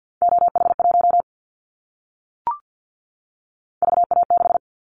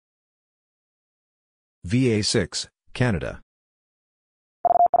 VA6, Canada.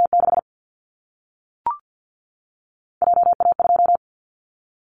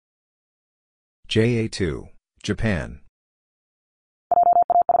 JA2, Japan.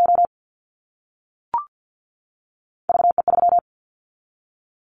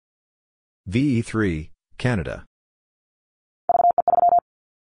 VE3, Canada.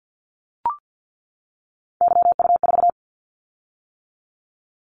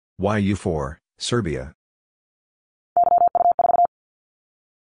 YU4, Serbia.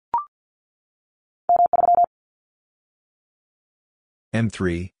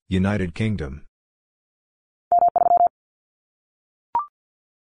 M3, United Kingdom.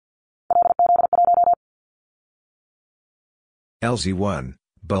 LZ1,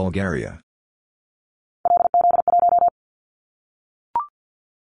 Bulgaria.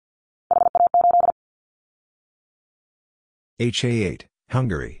 HA8,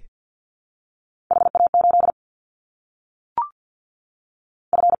 Hungary.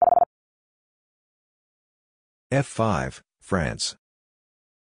 F5, France.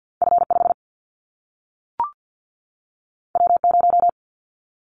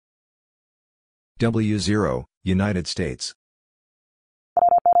 W0, United States.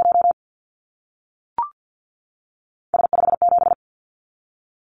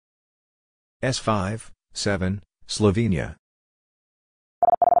 S5, 7, Slovenia.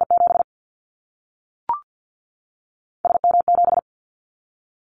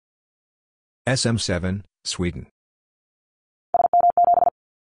 SM7, Sweden.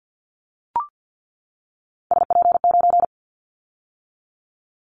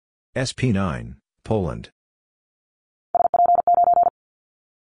 SP9, Poland.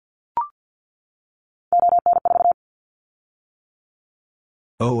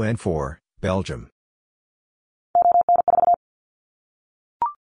 ON4, Belgium.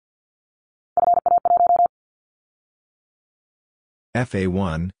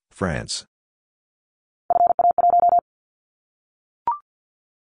 FA1, France.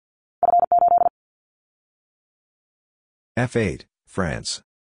 F8, France.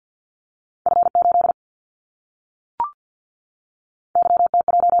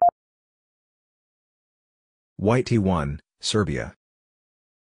 YT1, Serbia.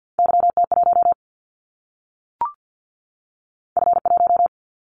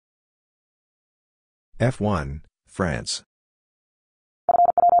 F1, France.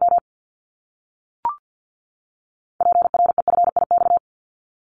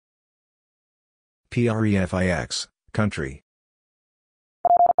 PREFIX, country.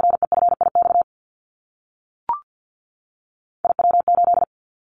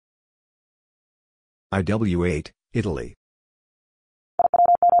 IW8, Italy.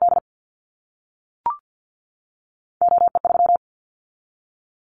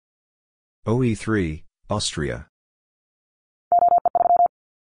 OE3, Austria.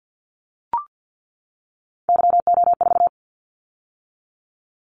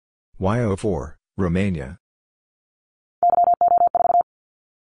 YO4, Romania.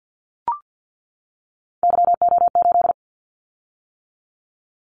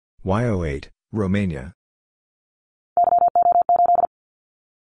 YO8, Romania.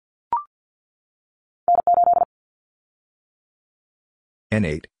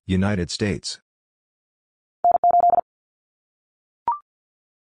 N8, United States.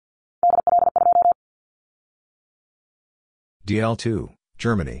 DL2,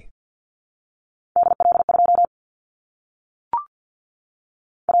 Germany.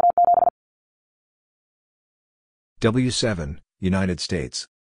 W7, United States.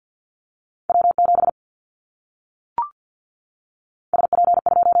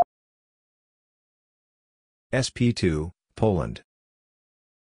 SP2, Poland.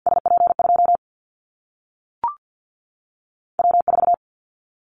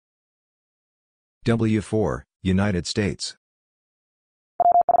 W4, United States.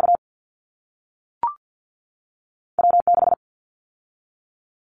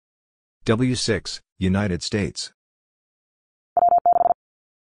 W6, United States.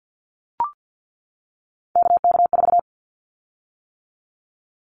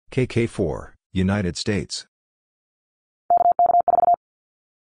 KK4, United States.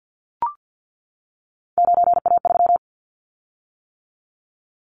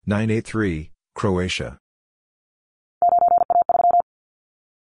 (983), Croatia.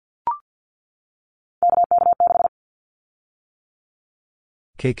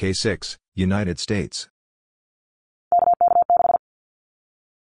 KK6, United States.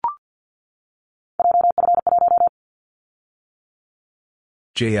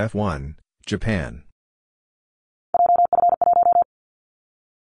 JF1, Japan.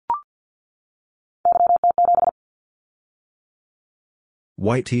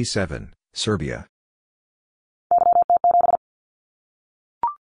 YT7, Serbia.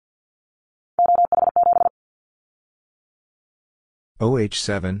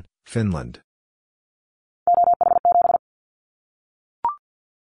 OH7, Finland.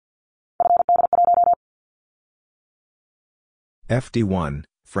 FD1,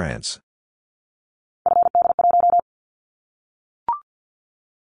 France.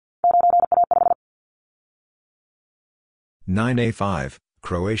 (9A5),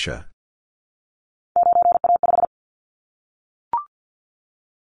 Croatia.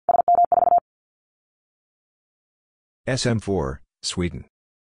 SM4, Sweden.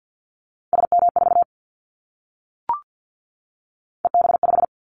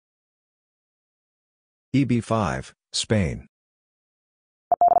 EB5, Spain.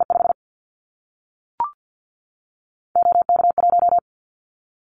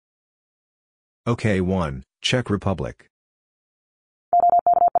 OK1, Czech Republic.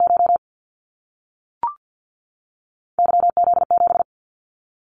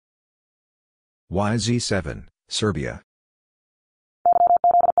 YZ7, Serbia.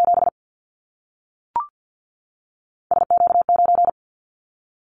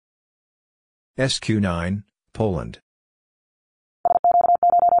 SQ9, Poland.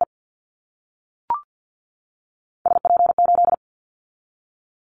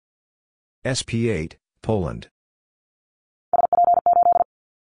 SP8, Poland.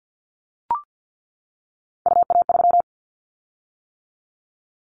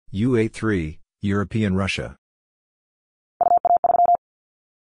 U83, European Russia.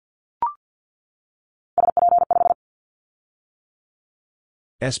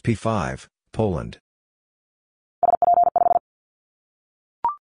 SP5, Poland.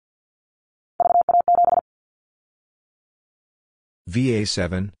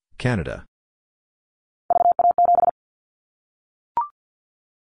 VA7, Canada.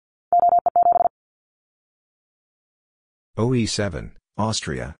 OE7,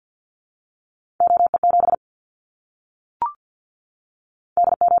 Austria.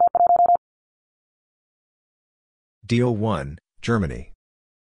 DO1, Germany.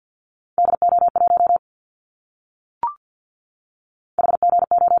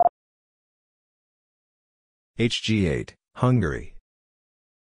 HG8, Hungary.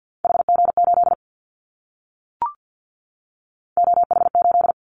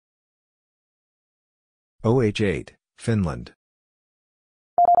 OH8, Finland.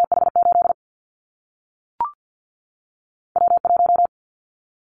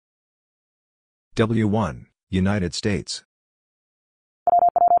 W1, United States.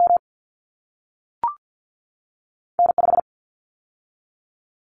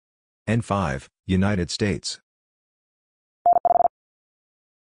 N5, United States.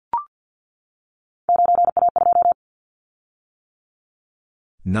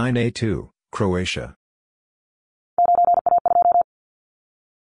 -9A2, Croatia.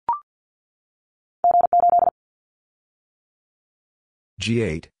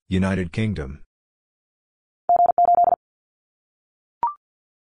 G8, United Kingdom.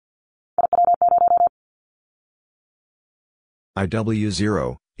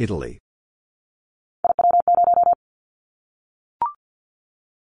 IW0, Italy.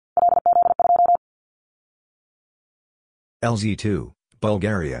 LZ2,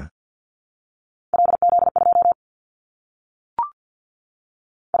 Bulgaria.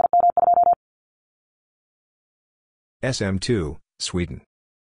 SM2, Sweden.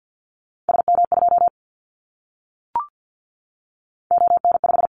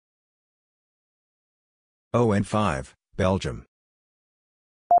 ON5, Belgium.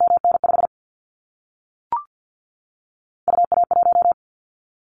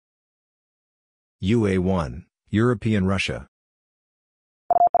 UA1, European Russia.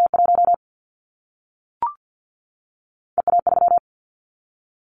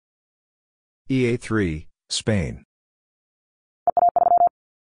 EA3, Spain.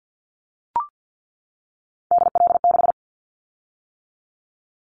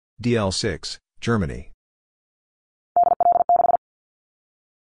 DL6, Germany.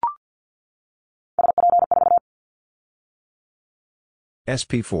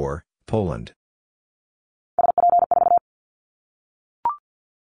 SP4, Poland.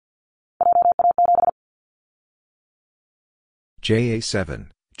 JA7,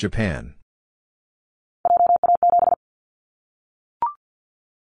 Japan.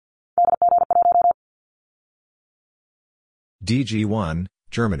 DG1,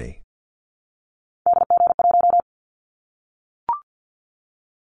 Germany.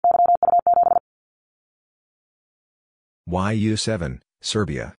 YU7,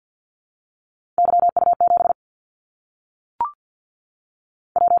 Serbia.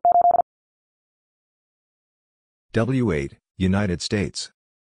 W8, United States.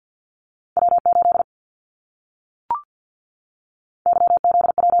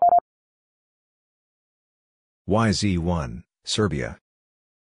 YZ1, Serbia.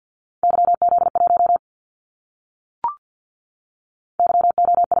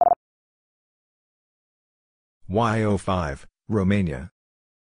 YO5, Romania.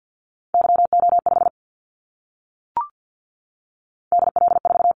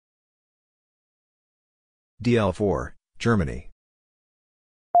 DL4, Germany.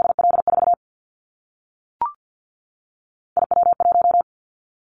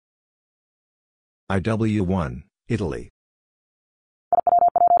 IW1, Italy.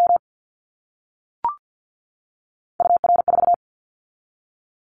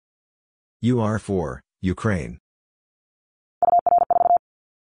 UR4, Ukraine.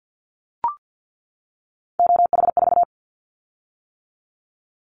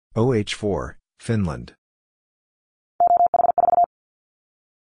 OH4, Finland.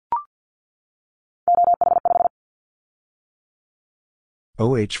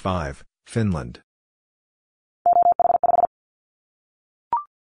 OH5, Finland.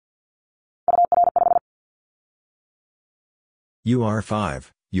 UR5,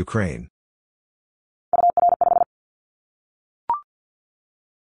 Ukraine.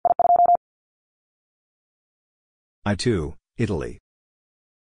 I2, Italy.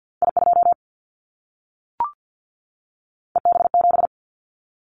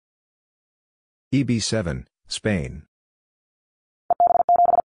 EB7, Spain.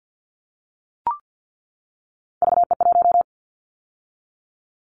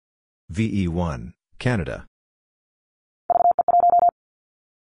 VE1, Canada.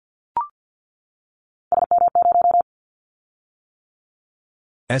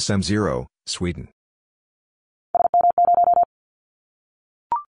 SM0, Sweden.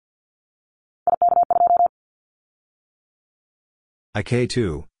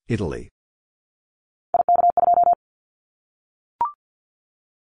 IK2, Italy.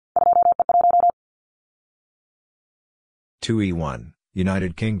 II-E1,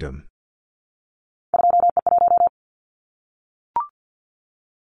 United Kingdom.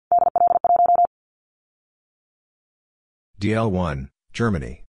 DL1,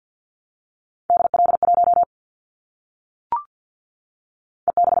 Germany.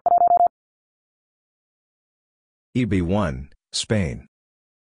 EB1, Spain.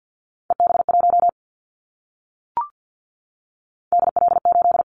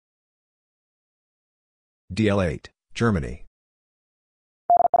 DL8, Germany.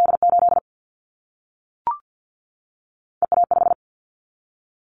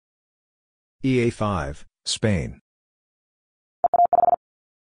 EA5, Spain.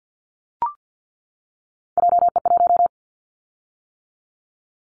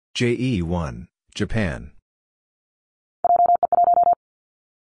 JE1, Japan.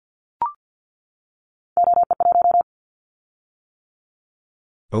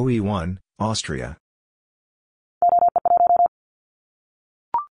 OE1, Austria.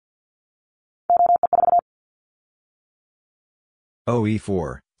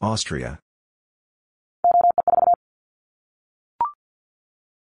 OE4, Austria.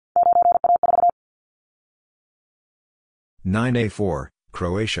 IX-A4,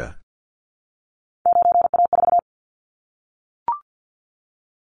 Croatia.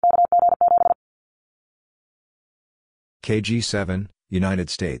 KG7, United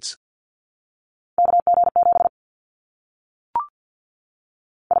States.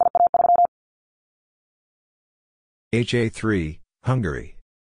 HA3, Hungary.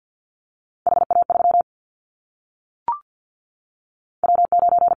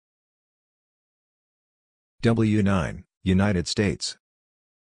 W9, United States.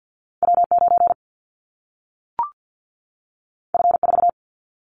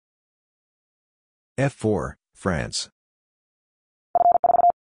 F4, France.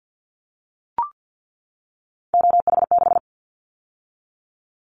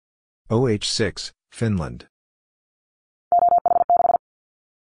 OH6, Finland.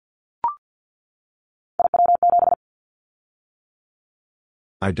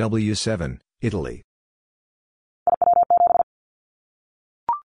 IW7, Italy.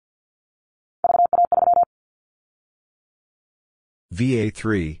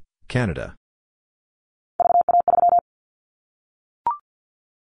 VA3, Canada.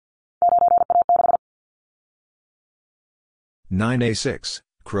 IX-A6,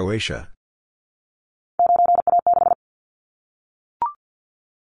 Croatia.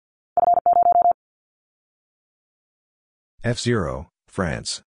 F0,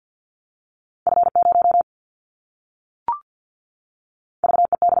 France.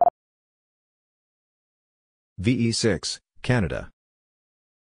 VE6, Canada.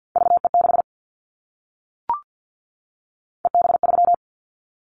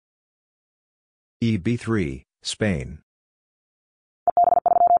 EB3, Spain.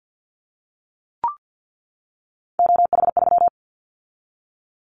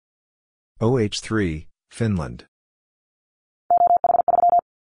 OH3, Finland.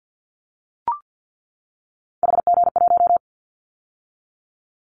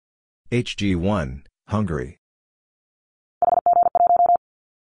 HG1, Hungary.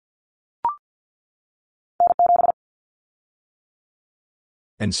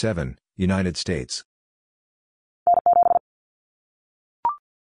 N7, United States.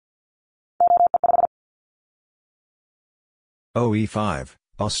 OE5,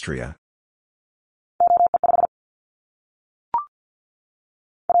 Austria.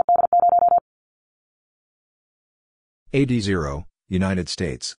 AD0, United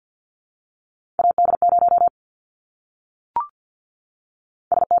States.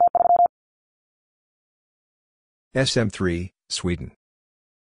 SM3, Sweden.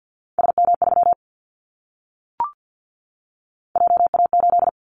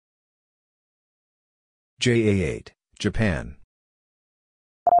 JA8, Japan.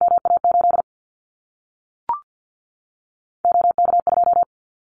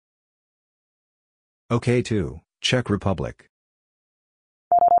 OK2, Czech Republic.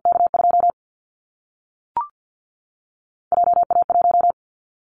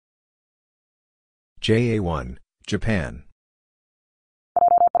 JA1, Japan.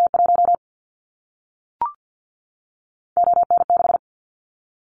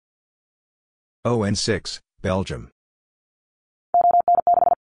 ON6, Belgium.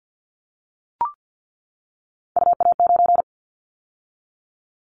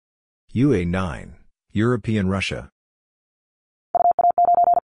 UA9, European Russia.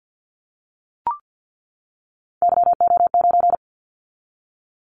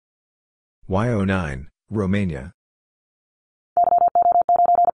 YO9, Romania.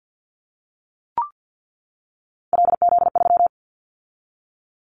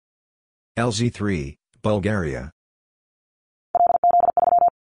 LZ3, Bulgaria.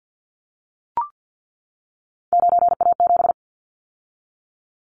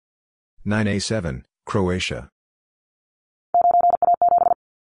 -9A7, Croatia.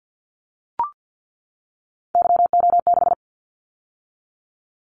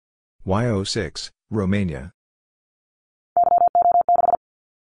 YO6, Romania.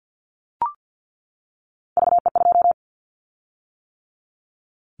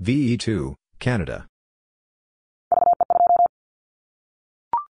 VE2, Canada.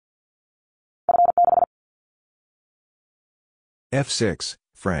 F6,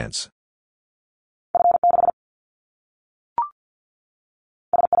 France.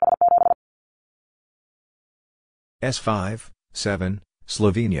 S5, 7,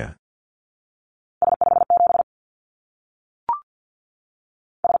 Slovenia.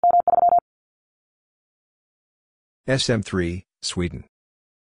 SM3, Sweden.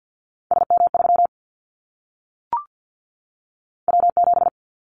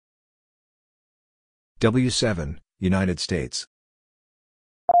 W7, United States.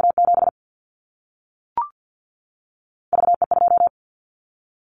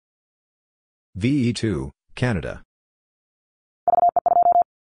 VE2, Canada.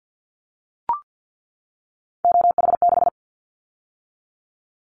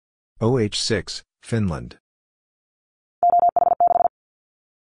 OH6, Finland.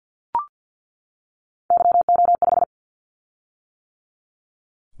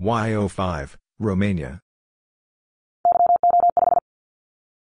 YO5, Romania.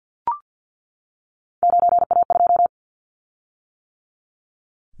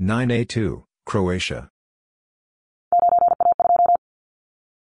 -9A2, Croatia.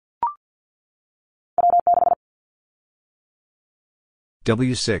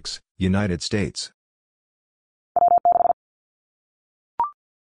 W6, United States.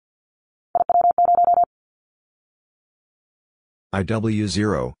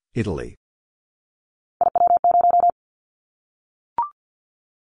 IW0, Italy.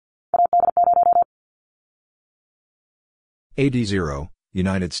 AD0,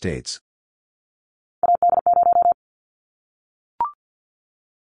 United States.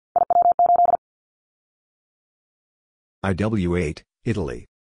 IW8, Italy.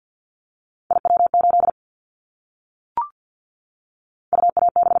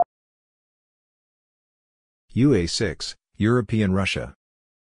 UA6, European Russia.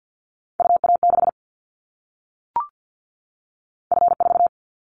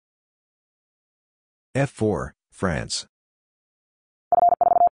 F4, France.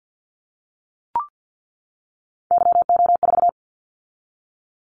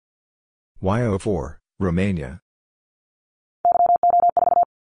 YO4, Romania.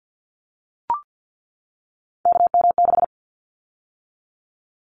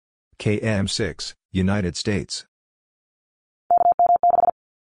 KM6, United States.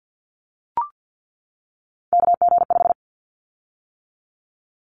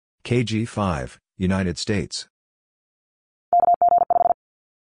 KG5, United States.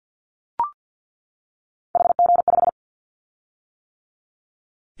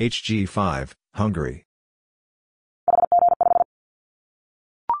 HG5, Hungary.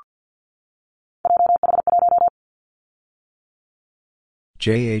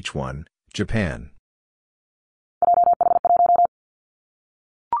 JH1, Japan.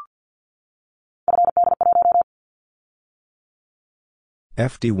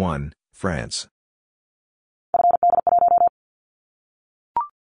 FD1, France.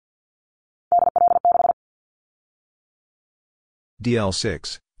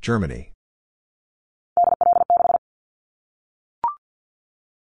 DL6, Germany.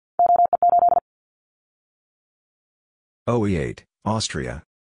 OE8, Austria.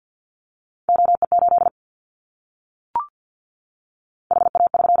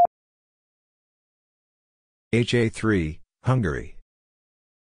 HA3, Hungary.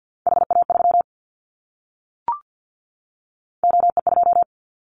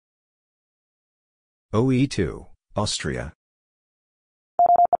 OE2, Austria.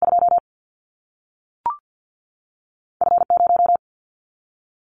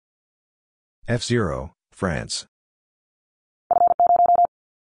 F0, France.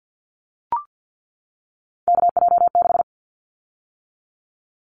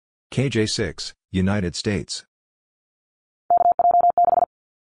 KJ6, United States.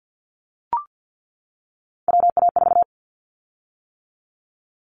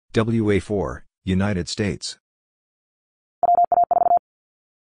 WA4, United States.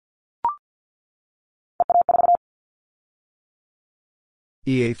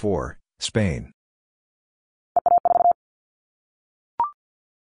 EA4, Spain.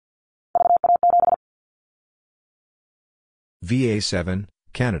 VA7,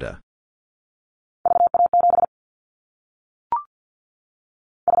 Canada.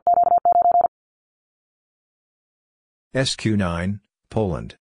 SQ9,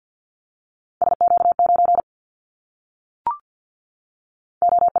 Poland.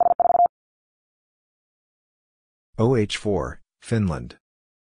 OH4, Finland.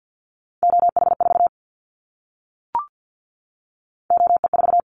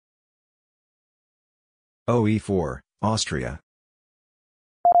 OE4, Austria.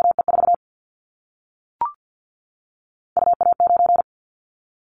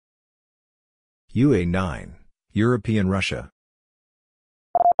 UA9, European Russia.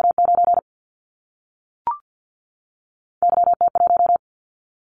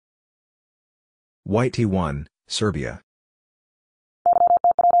 YT1, Serbia.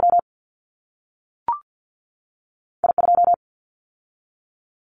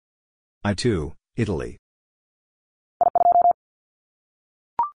 I2, Italy.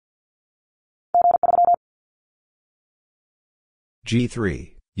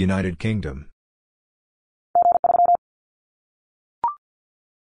 G3, United Kingdom.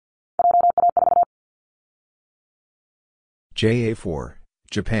 JA4,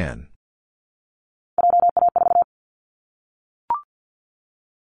 Japan.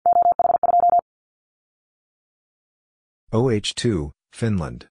 OH2,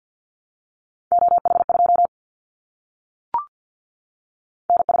 Finland.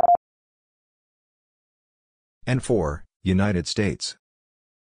 N4, United States.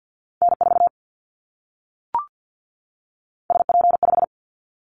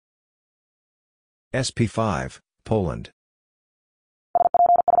 SP5, Poland.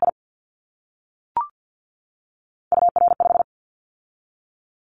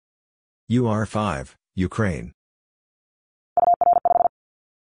 UR5, Ukraine.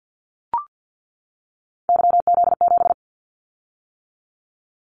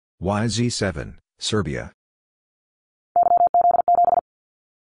 YZ7, Serbia.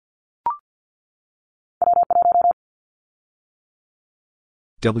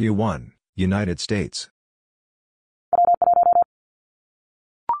 W1, United States.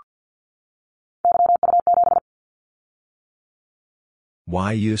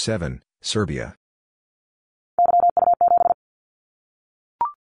 YU7, Serbia.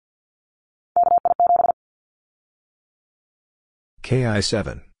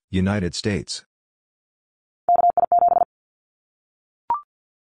 KI7, United States.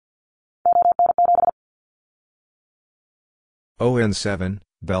 ON7,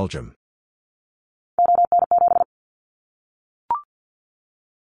 Belgium.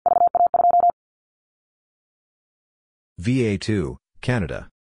 VA2, Canada.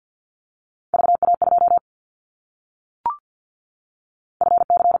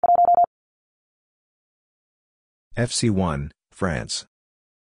 FC1, France.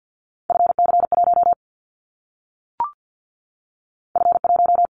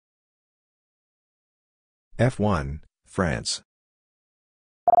 F1, France.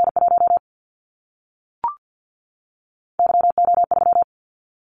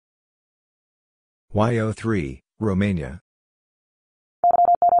 YO3, Romania.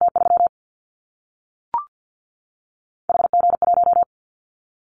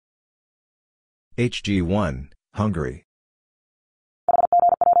 HG1, Hungary.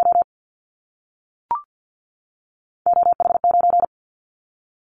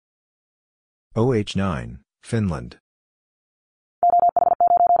 OH9, Finland.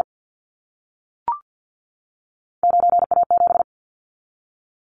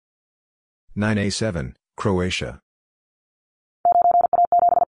 9A7, Croatia.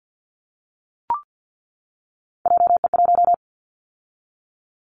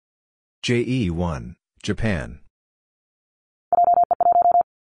 JE1, Japan.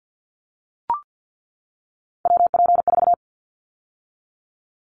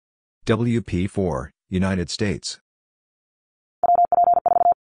 WP4, United States.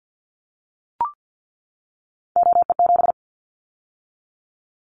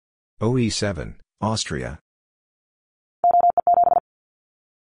 OE7, Austria.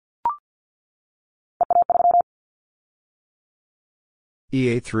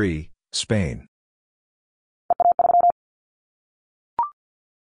 EA3, Spain.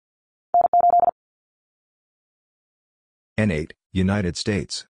 N8, United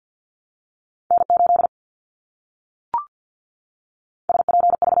States.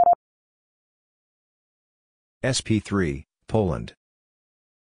 SP3, Poland.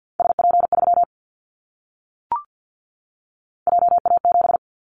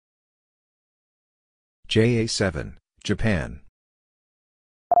 JA7, Japan.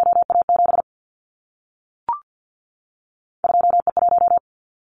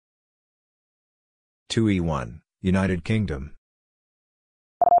 (2E1), United Kingdom.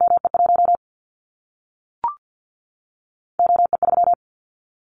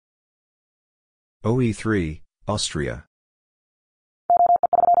 OE3, Austria.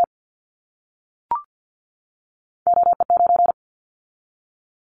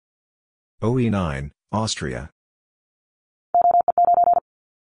 OE9, Austria.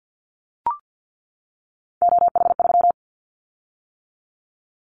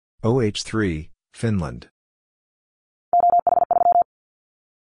 OH3, Finland.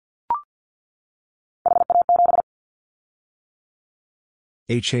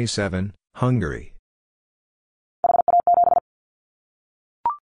 HA7, Hungary.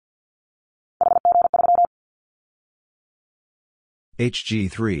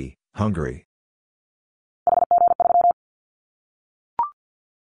 HG3, Hungary.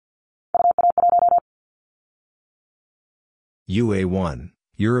 UA1,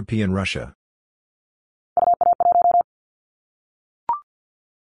 European Russia.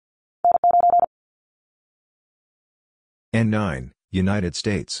 N9, United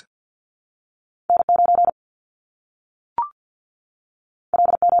States.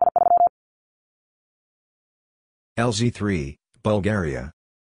 LZ3, Bulgaria.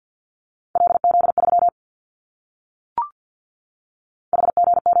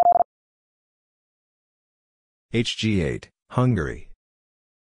 HG8, Hungary.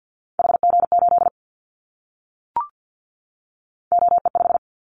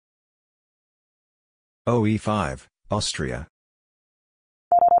 OE5, Austria.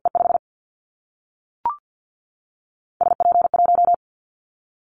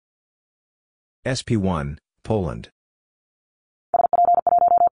 SP1, Poland.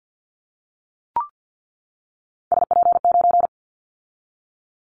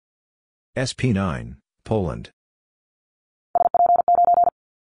 SP9, Poland.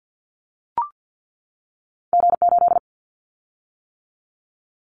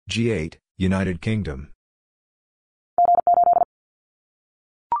 G8, United Kingdom.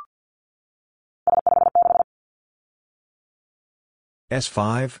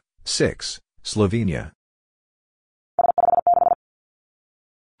 S5, 6, Slovenia.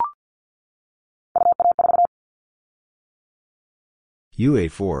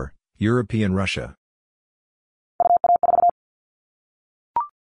 UA4, European Russia.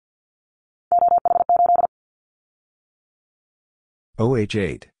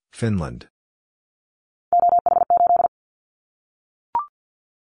 OH8, Finland.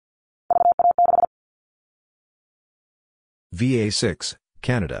 VA6,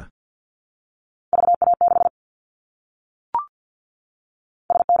 Canada.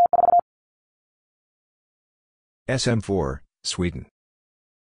 SM4, Sweden.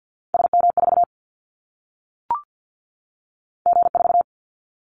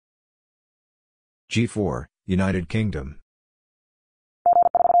 G4, United Kingdom.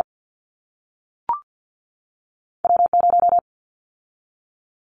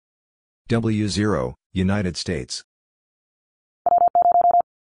 W0, United States.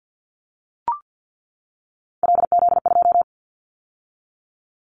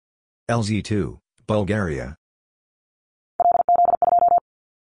 LZ2, Bulgaria.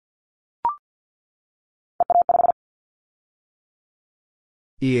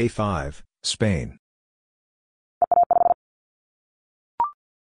 EA5, Spain.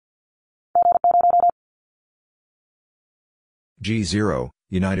 G0,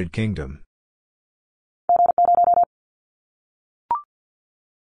 United Kingdom.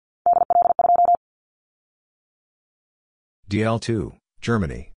 DL2,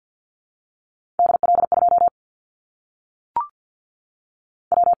 Germany.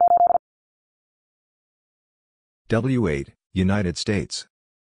 W8, United States.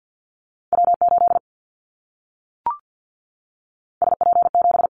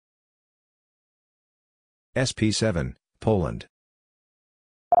 SP7, Poland.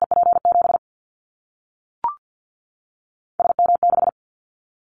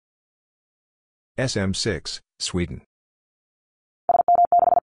 SM6, Sweden.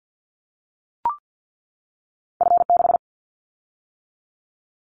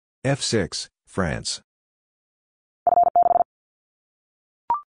 F6, France.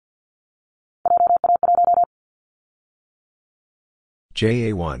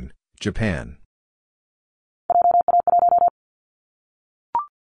 JA1, Japan.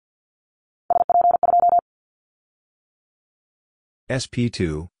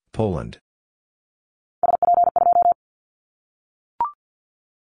 SP2, Poland.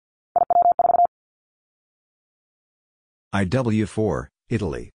 IW4,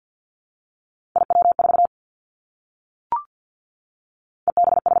 Italy.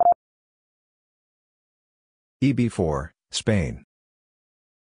 EB4, Spain.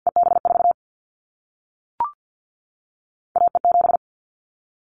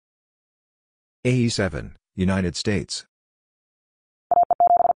 AE7, United States.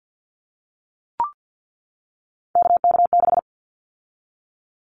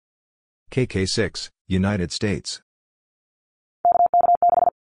 KK6, United States.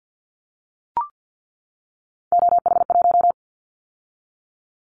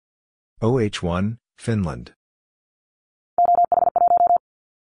 OH1, Finland.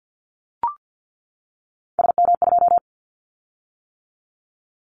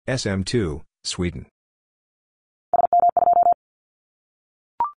 SM2, Sweden.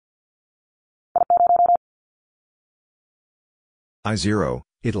 I0,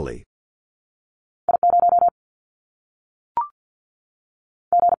 Italy.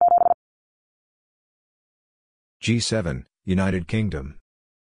 G7, United Kingdom.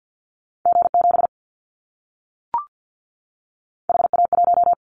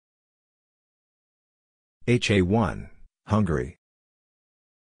 HA1, Hungary.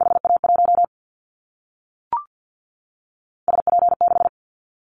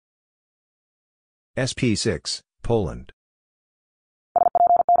 SP6, Poland.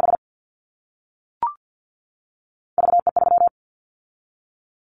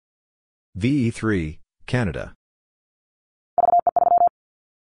 VE3, Canada.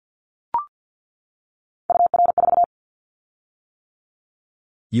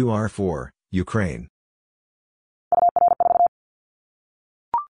 UR4, Ukraine.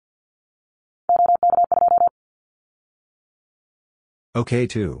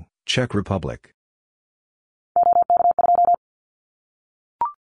 OK2, Czech Republic.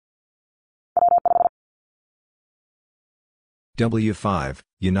 W5,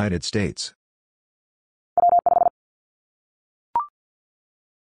 United States.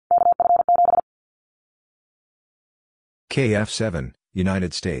 KF7,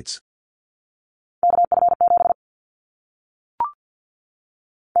 United States.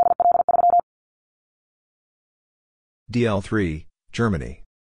 DL3, Germany.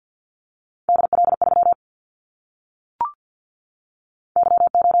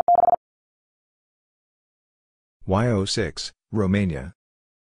 YO6, Romania.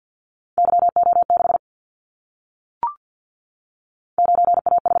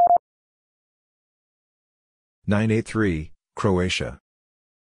 (983), Croatia.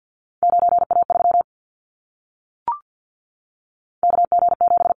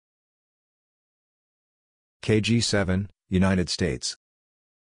 KG7, United States.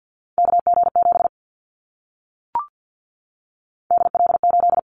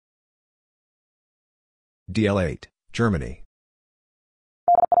 DL8, Germany.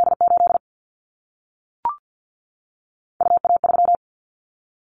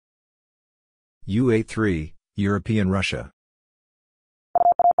 U83, European Russia.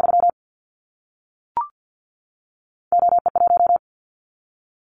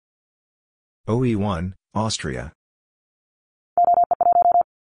 OE1, Austria.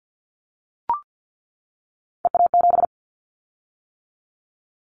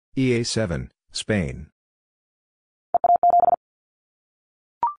 EA7, Spain.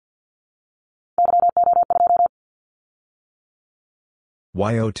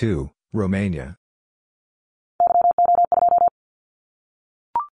 YO2, Romania.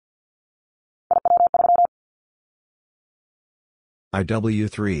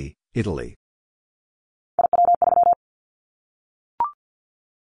 IW3, Italy.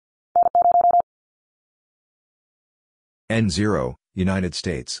 N0, United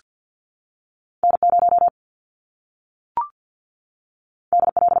States.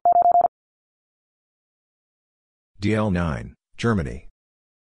 DL9, Germany.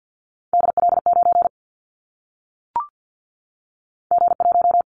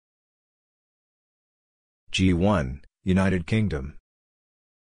 G1, United Kingdom.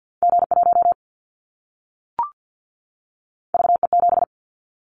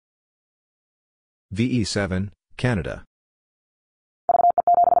 VE7, Canada.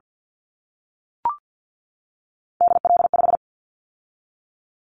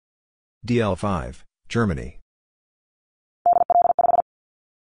 DL5, Germany.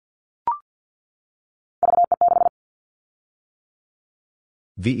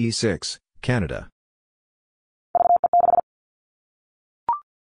 VE6, Canada.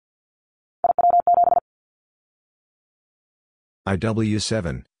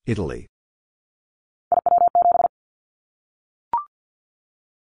 IW7, Italy.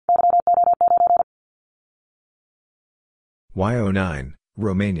 YO9,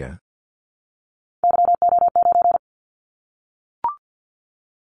 Romania.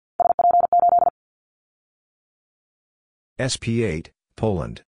 SP8,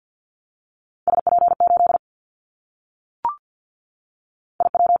 Poland.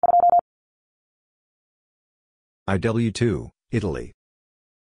 IW2, Italy.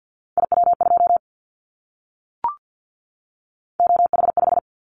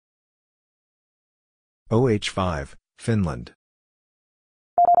 OH5, Finland.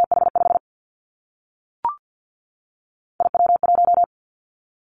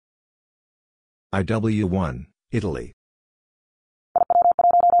 IW1, Italy.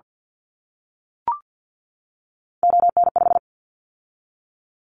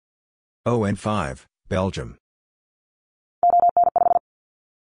 ON5, Belgium.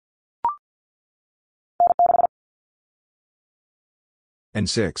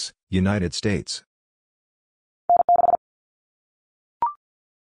 N6, United States.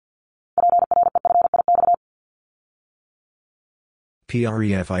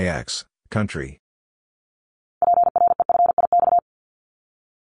 PREFIX, country.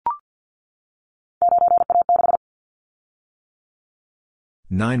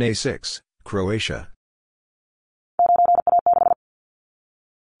 -9A6, Croatia.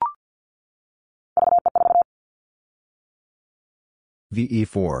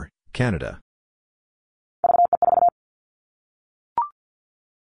 VE4, Canada.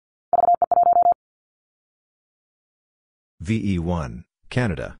 VE1,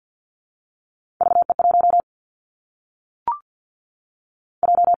 Canada.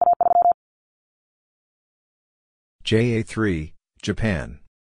 JA3, Japan.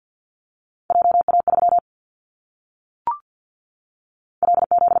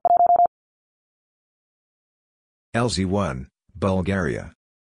 LZ1, Bulgaria.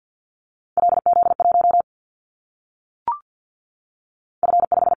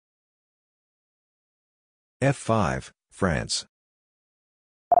 F5, France.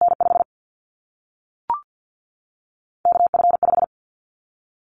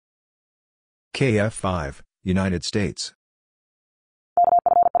 KF5, United States.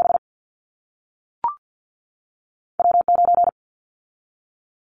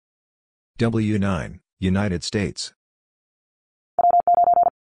 W9, United States.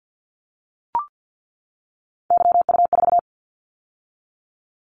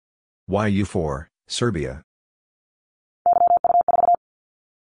 YU4, Serbia.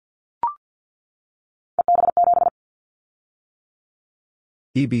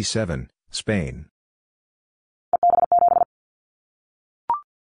 EB7, Spain.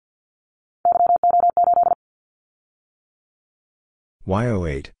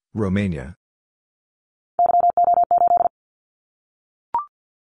 YO8, Romania.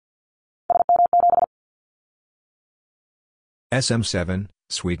 SM7,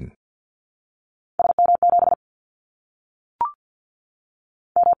 Sweden.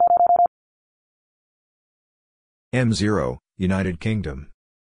 M0, United Kingdom.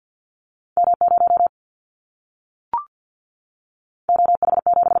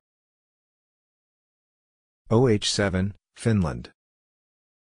 OH7, Finland.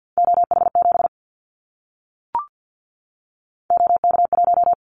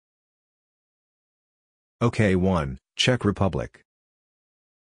 OK1, Czech Republic.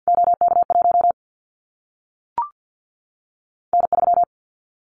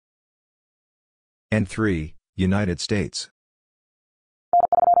 N3, United States.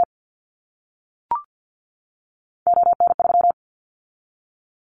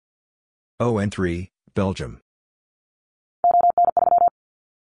 ON3, Belgium.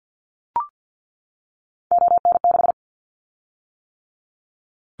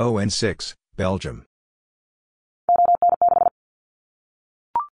 ON6, Belgium.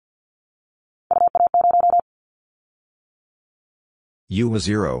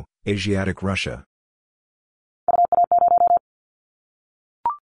 UA0, Asiatic Russia.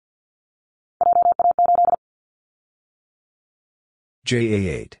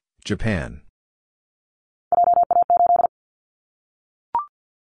 JA8, Japan.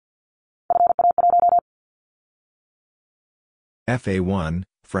 FA1,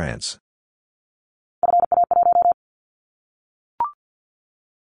 France.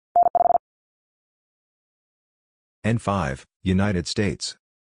 N5, United States.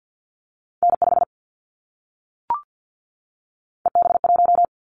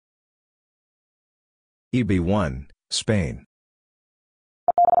 EB1, Spain.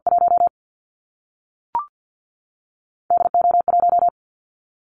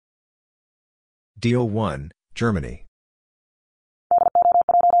 DO1, Germany.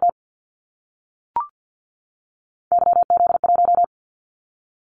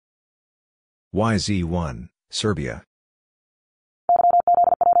 YZ1, Serbia.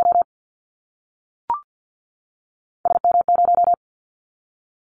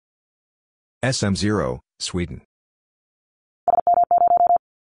 SM0, Sweden.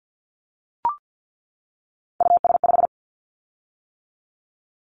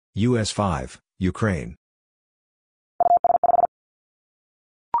 US5, Ukraine.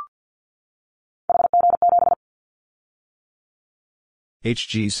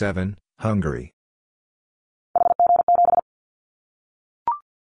 HG7, Hungary.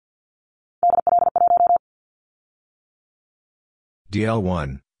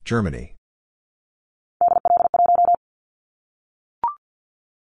 DL1, Germany.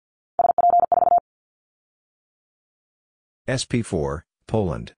 SP4,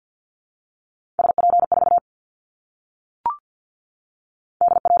 Poland.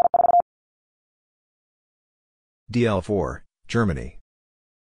 DL4, Germany.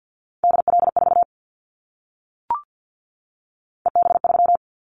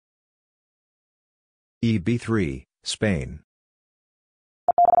 EB3, Spain.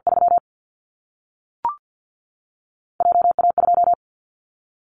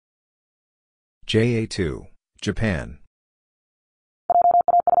 JA2, Japan.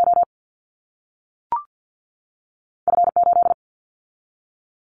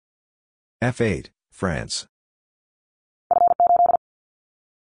 F8, France.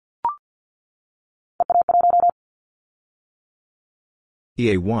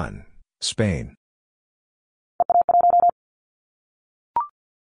 EA1, Spain.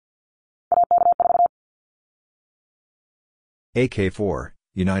 AK4,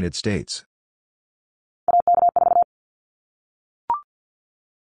 United States.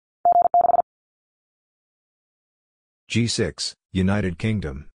 G6, United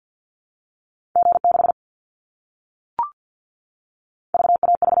Kingdom.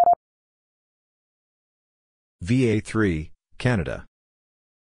 VA3, Canada.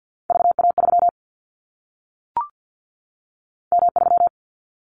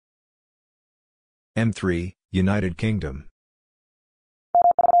 M3, United Kingdom.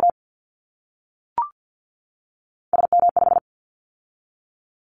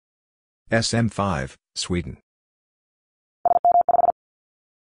 SM5, Sweden.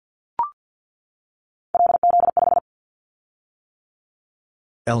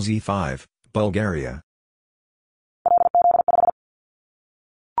 LZ5, Bulgaria.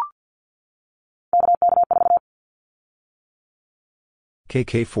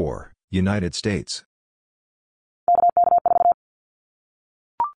 KK4, United States.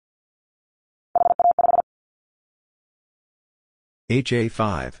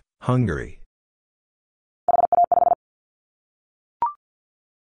 HA5, Hungary.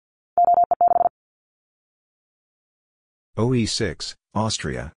 OE6,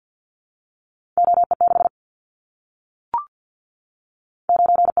 Austria.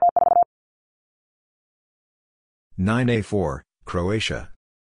 -9A4, Croatia.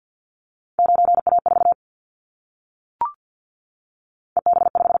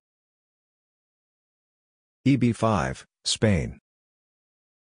 EB5, Spain.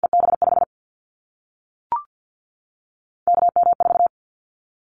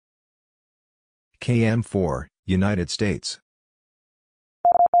 KM4, United States.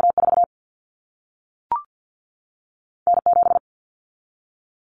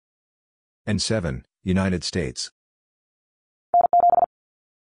 N7, United States.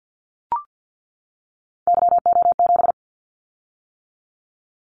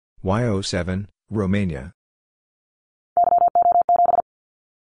 YO7, Romania.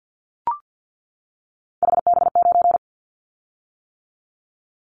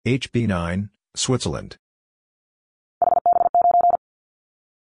 HB9, Switzerland.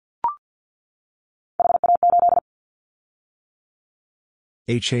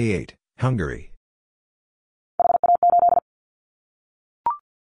 HA8, Hungary.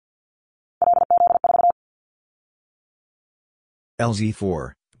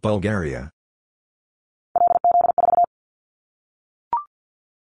 LZ4, Bulgaria.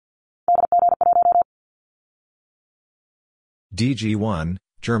 DG1,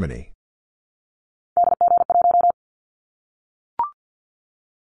 Germany.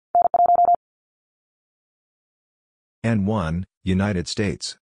 N1, United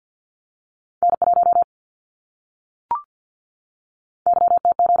States.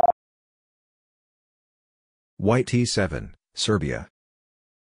 YT7, Serbia.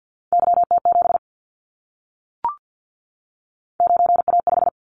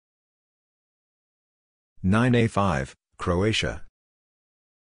 -9A5, Croatia.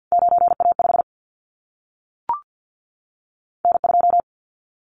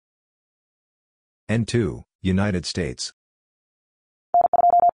 N2, United States.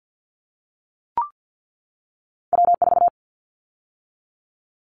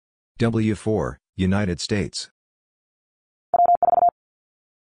 W4, United States.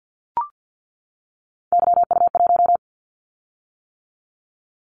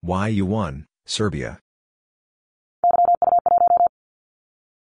 YU1, Serbia.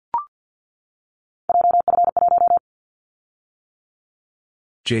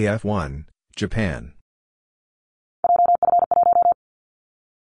 JF1, Japan.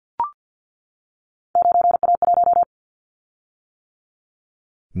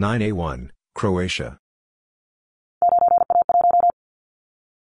 -9A1, Croatia.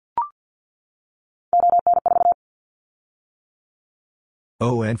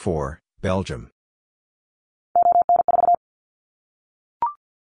 ON4, Belgium.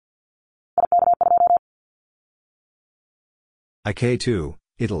 IK2,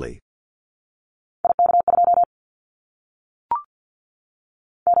 Italy.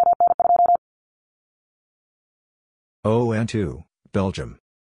 ON2, Belgium.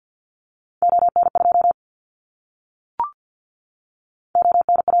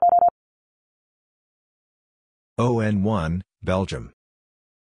 ON1, Belgium.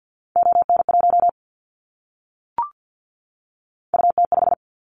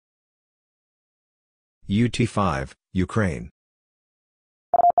 UT5, Ukraine.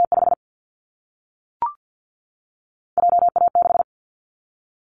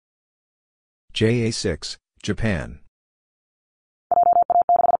 JA6, Japan.